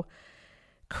so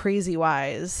crazy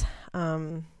wise,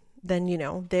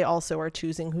 then, they also are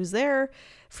choosing who's there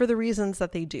for the reasons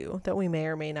that they do, that we may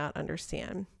or may not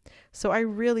understand. So I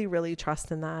really, really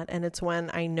trust in that. And it's when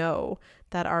I know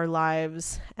that our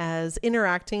lives as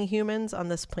interacting humans on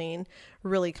this plane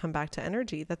really come back to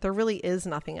energy, that there really is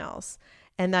nothing else.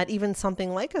 And that even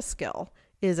something like a skill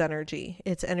is energy.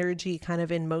 It's energy kind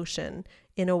of in motion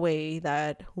in a way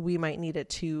that we might need it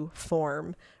to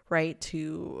form, right?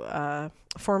 To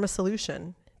form a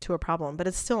solution to a problem, but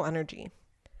it's still energy.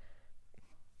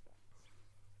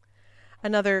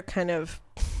 Another kind of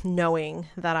knowing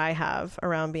that I have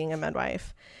around being a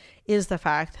midwife is the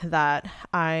fact that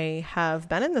I have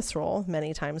been in this role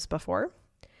many times before.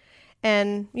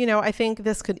 And, I think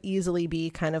this could easily be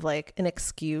kind of like an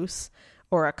excuse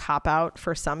or a cop-out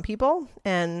for some people.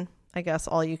 And I guess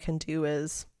all you can do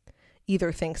is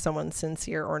either think someone's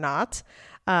sincere or not.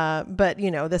 But,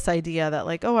 this idea that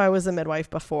like, oh, I was a midwife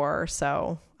before,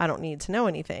 so I don't need to know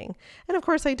anything. And of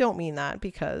course, I don't mean that,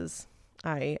 because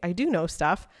I do know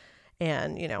stuff,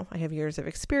 and, I have years of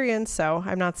experience. So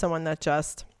I'm not someone that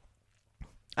just,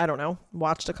 I don't know,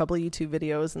 watched a couple of YouTube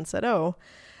videos and said, oh,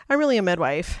 I'm really a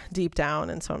midwife deep down,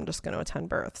 and so I'm just going to attend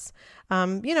births.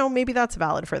 Maybe that's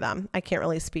valid for them. I can't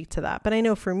really speak to that. But I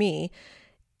know for me,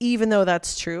 even though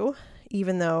that's true,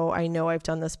 even though I know I've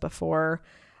done this before,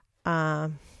 I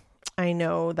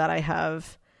know that I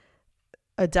have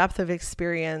a depth of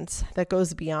experience that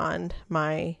goes beyond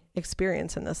my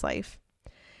experience in this life.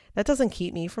 That doesn't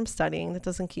keep me from studying. That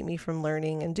doesn't keep me from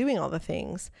learning and doing all the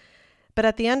things. But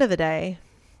at the end of the day,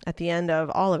 at the end of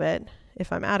all of it,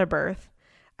 if I'm at a birth,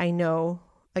 I know,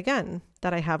 again,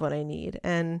 that I have what I need.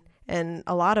 And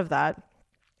a lot of that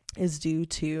is due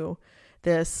to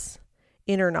this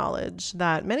inner knowledge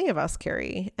that many of us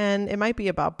carry. And it might be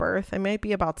about birth. It might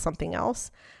be about something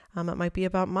else. It might be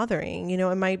about mothering.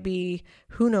 It might be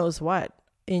who knows what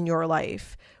in your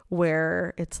life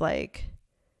where it's like,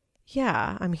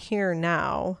 yeah, I'm here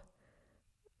now,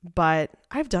 but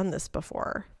I've done this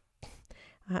before.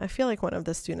 I feel like one of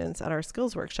the students at our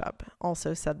skills workshop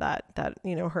also said that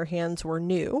her hands were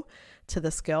new to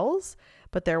the skills,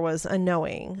 but there was a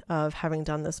knowing of having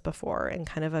done this before and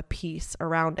kind of a peace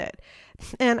around it.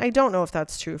 And I don't know if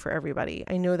that's true for everybody.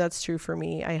 I know that's true for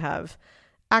me. I have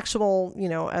actual,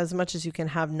 as much as you can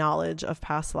have knowledge of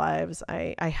past lives,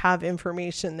 I have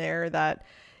information there that,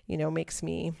 makes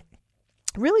me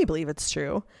really believe it's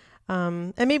true.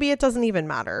 And maybe it doesn't even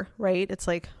matter, right? It's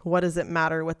like, what does it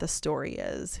matter what the story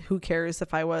is? Who cares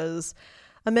if I was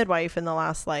a midwife in the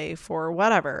last life or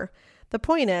whatever? The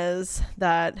point is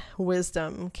that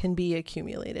wisdom can be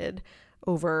accumulated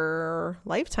over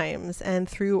lifetimes and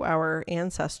through our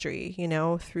ancestry,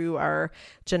 through our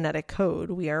genetic code.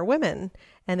 We are women,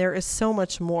 and there is so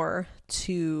much more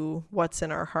to what's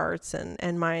in our hearts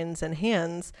and minds and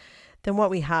hands than what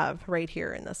we have right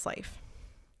here in this life.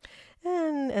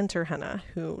 And enter Henna,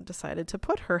 who decided to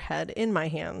put her head in my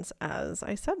hands as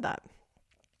I said that.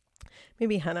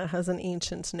 Maybe Henna has an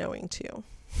ancient knowing too.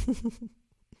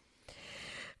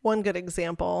 One good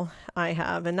example I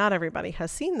have, and not everybody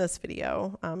has seen this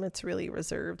video, it's really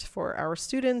reserved for our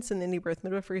students in the Indie Birth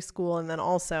Midwifery School. And then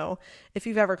also, if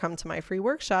you've ever come to my free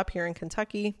workshop here in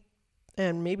Kentucky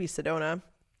and maybe Sedona,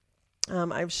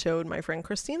 I've showed my friend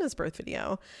Christina's birth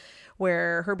video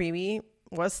where her baby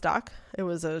was stuck. It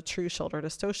was a true shoulder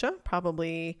dystocia,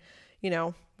 probably,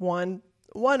 one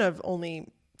of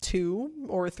only 2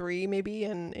 or 3 maybe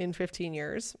in 15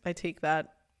 years. I take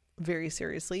that very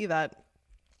seriously, that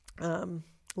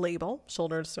label,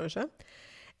 shoulder dystocia.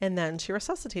 And then she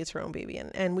resuscitates her own baby.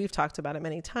 And we've talked about it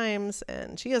many times,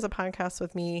 and she has a podcast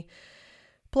with me,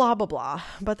 blah, blah, blah.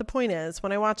 But the point is,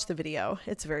 when I watch the video,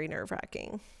 it's very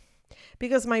nerve-wracking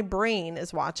because my brain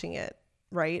is watching it.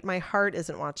 Right? My heart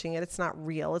isn't watching it. It's not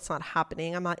real. It's not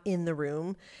happening. I'm not in the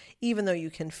room. Even though you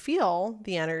can feel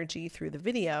the energy through the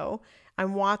video,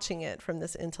 I'm watching it from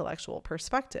this intellectual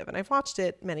perspective. And I've watched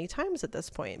it many times at this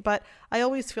point, but I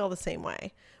always feel the same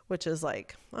way, which is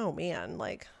like, oh man,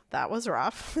 like that was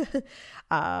rough.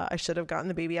 I should have gotten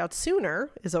the baby out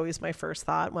sooner is always my first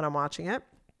thought when I'm watching it.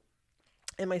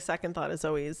 And my second thought is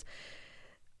always,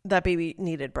 that baby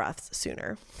needed breaths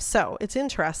sooner. So it's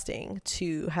interesting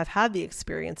to have had the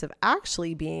experience of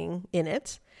actually being in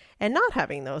it and not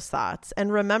having those thoughts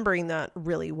and remembering that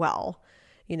really well.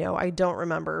 I don't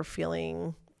remember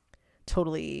feeling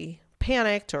totally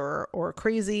panicked or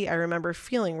crazy. I remember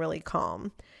feeling really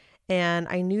calm, and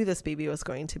I knew this baby was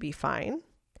going to be fine.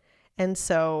 And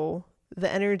so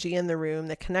the energy in the room,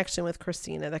 the connection with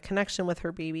Christina, the connection with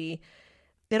her baby,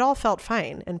 it all felt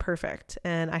fine and perfect,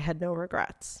 and I had no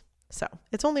regrets. So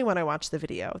it's only when I watch the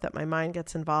video that my mind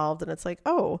gets involved, and it's like,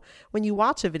 oh, when you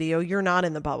watch a video, you're not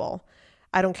in the bubble.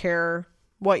 I don't care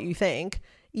what you think,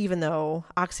 even though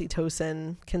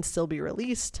oxytocin can still be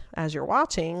released as you're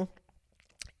watching,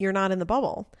 you're not in the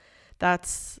bubble.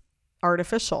 That's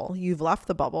artificial. You've left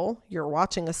the bubble, you're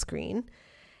watching a screen,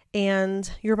 and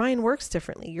your mind works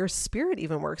differently. Your spirit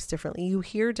even works differently. You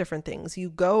hear different things. You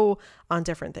go on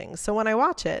different things. So when I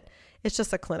watch it, it's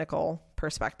just a clinical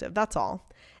perspective. That's all.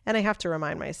 And I have to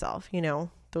remind myself,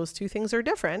 those two things are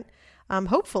different.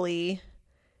 Hopefully,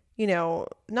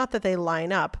 not that they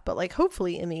line up, but like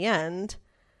hopefully in the end,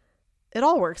 it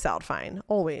all works out fine.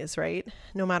 Always, right?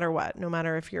 No matter what. No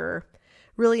matter if you're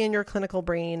really in your clinical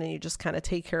brain and you just kind of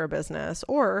take care of business,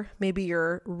 or maybe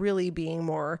you're really being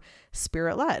more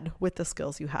spirit-led with the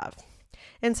skills you have.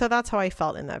 And so that's how I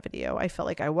felt in that video. I felt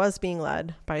like I was being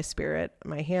led by spirit.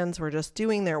 My hands were just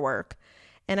doing their work,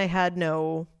 and I had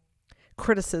no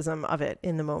criticism of it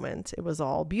in the moment. It was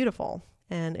all beautiful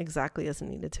and exactly as it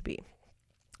needed to be.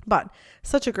 But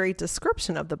such a great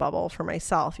description of the bubble for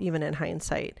myself, even in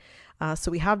hindsight.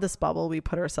 So we have this bubble we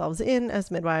put ourselves in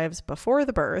as midwives before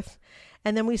the birth,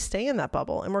 and then we stay in that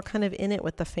bubble and we're kind of in it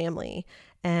with the family.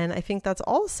 And I think that's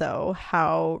also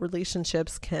how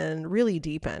relationships can really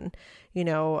deepen.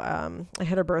 I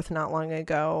had a birth not long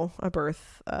ago, a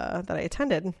birth that I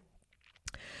attended,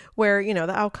 where,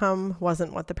 the outcome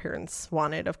wasn't what the parents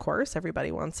wanted. Of course,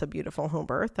 everybody wants a beautiful home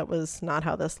birth. That was not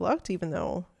how this looked, even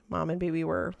though mom and baby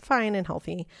were fine and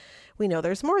healthy. We know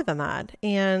there's more than that.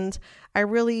 And I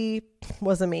really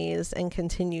was amazed and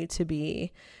continue to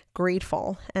be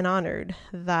grateful and honored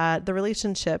that the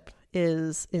relationship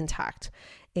is intact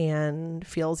and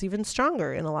feels even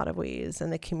stronger in a lot of ways.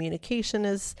 And the communication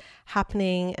is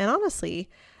happening. And honestly,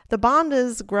 the bond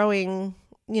is growing,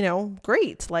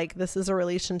 great. Like, this is a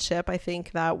relationship I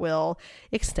think that will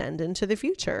extend into the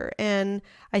future. And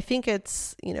I think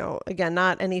it's, again,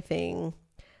 not anything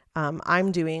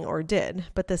I'm doing or did,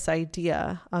 but this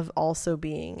idea of also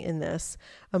being in this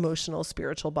emotional,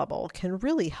 spiritual bubble can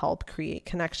really help create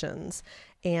connections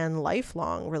and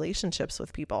lifelong relationships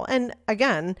with people. And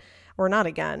again, or not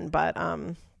again, but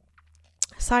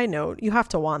side note, you have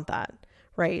to want that,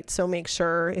 right? So make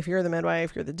sure if you're the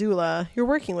midwife, you're the doula, you're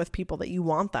working with people that you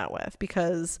want that with,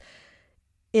 because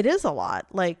it is a lot.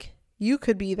 Like, you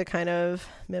could be the kind of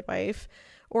midwife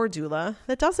or doula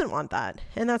that doesn't want that.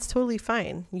 And that's totally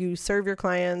fine. You serve your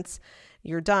clients,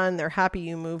 you're done, they're happy,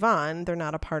 you move on. They're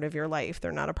not a part of your life.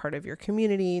 They're not a part of your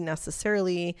community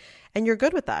necessarily. And you're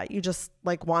good with that. You just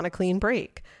want a clean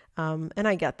break. And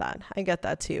I get that. I get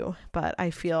that too. But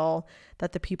I feel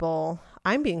that the people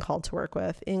I'm being called to work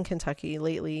with in Kentucky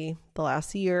lately, the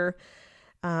last year,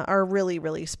 are really,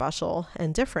 really special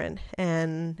and different.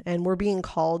 And we're being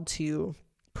called to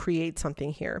create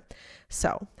something here.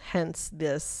 So hence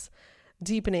this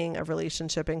deepening of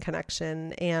relationship and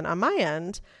connection. And on my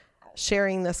end,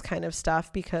 sharing this kind of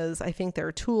stuff, because I think there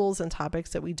are tools and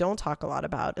topics that we don't talk a lot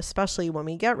about, especially when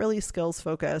we get really skills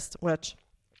focused, which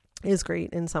is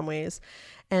great in some ways.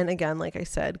 And again, like I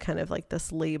said, kind of like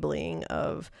this labeling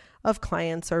of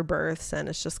clients or births, and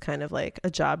it's just kind of like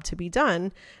a job to be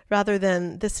done, rather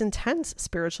than this intense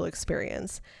spiritual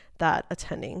experience that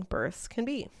attending births can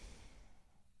be.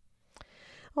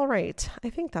 All right, I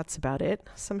think that's about it.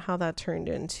 Somehow that turned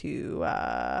into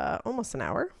almost an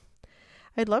hour.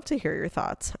 I'd love to hear your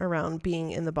thoughts around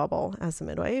being in the bubble as a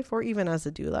midwife or even as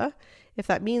a doula. If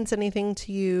that means anything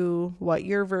to you, what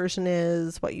your version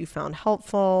is, what you found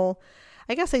helpful.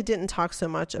 I guess I didn't talk so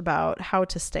much about how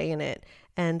to stay in it,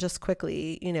 and just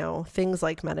quickly, things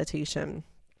like meditation,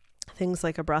 things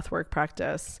like a breathwork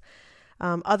practice,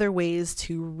 other ways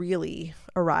to really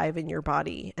arrive in your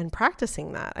body and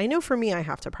practicing that. I know for me, I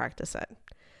have to practice it.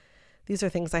 These are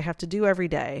things I have to do every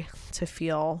day to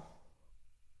feel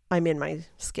I'm in my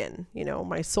skin,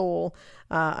 my soul,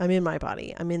 I'm in my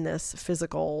body. I'm in this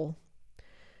physical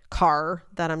car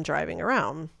that I'm driving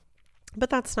around, but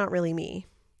that's not really me.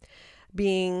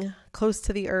 Being close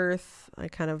to the earth, I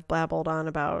kind of babbled on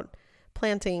about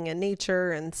planting and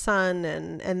nature and sun,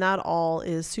 and that all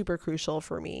is super crucial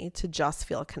for me to just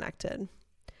feel connected.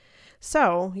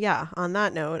 So yeah, on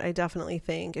that note, I definitely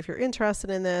think if you're interested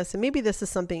in this, and maybe this is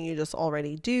something you just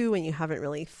already do and you haven't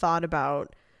really thought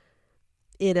about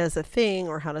it as a thing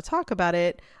or how to talk about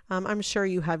it, I'm sure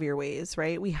you have your ways,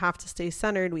 right? We have to stay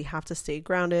centered. We have to stay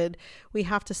grounded. We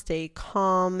have to stay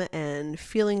calm and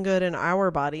feeling good in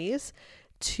our bodies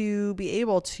to be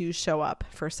able to show up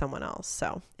for someone else.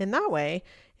 So in that way,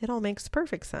 it all makes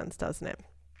perfect sense, doesn't it?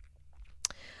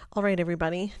 All right,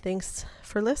 everybody. Thanks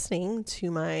for listening to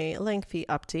my lengthy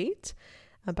update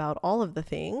about all of the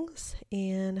things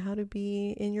and how to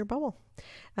be in your bubble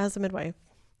as a midwife.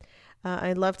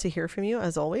 I'd love to hear from you,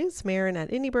 as always,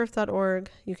 Marin@indiebirth.org.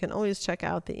 You can always check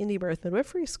out the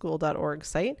indiebirthmidwiferyschool.org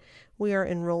site. We are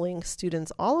enrolling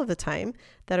students all of the time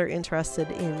that are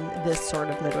interested in this sort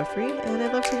of midwifery, and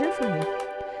I'd love to hear from you.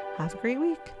 Have a great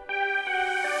week.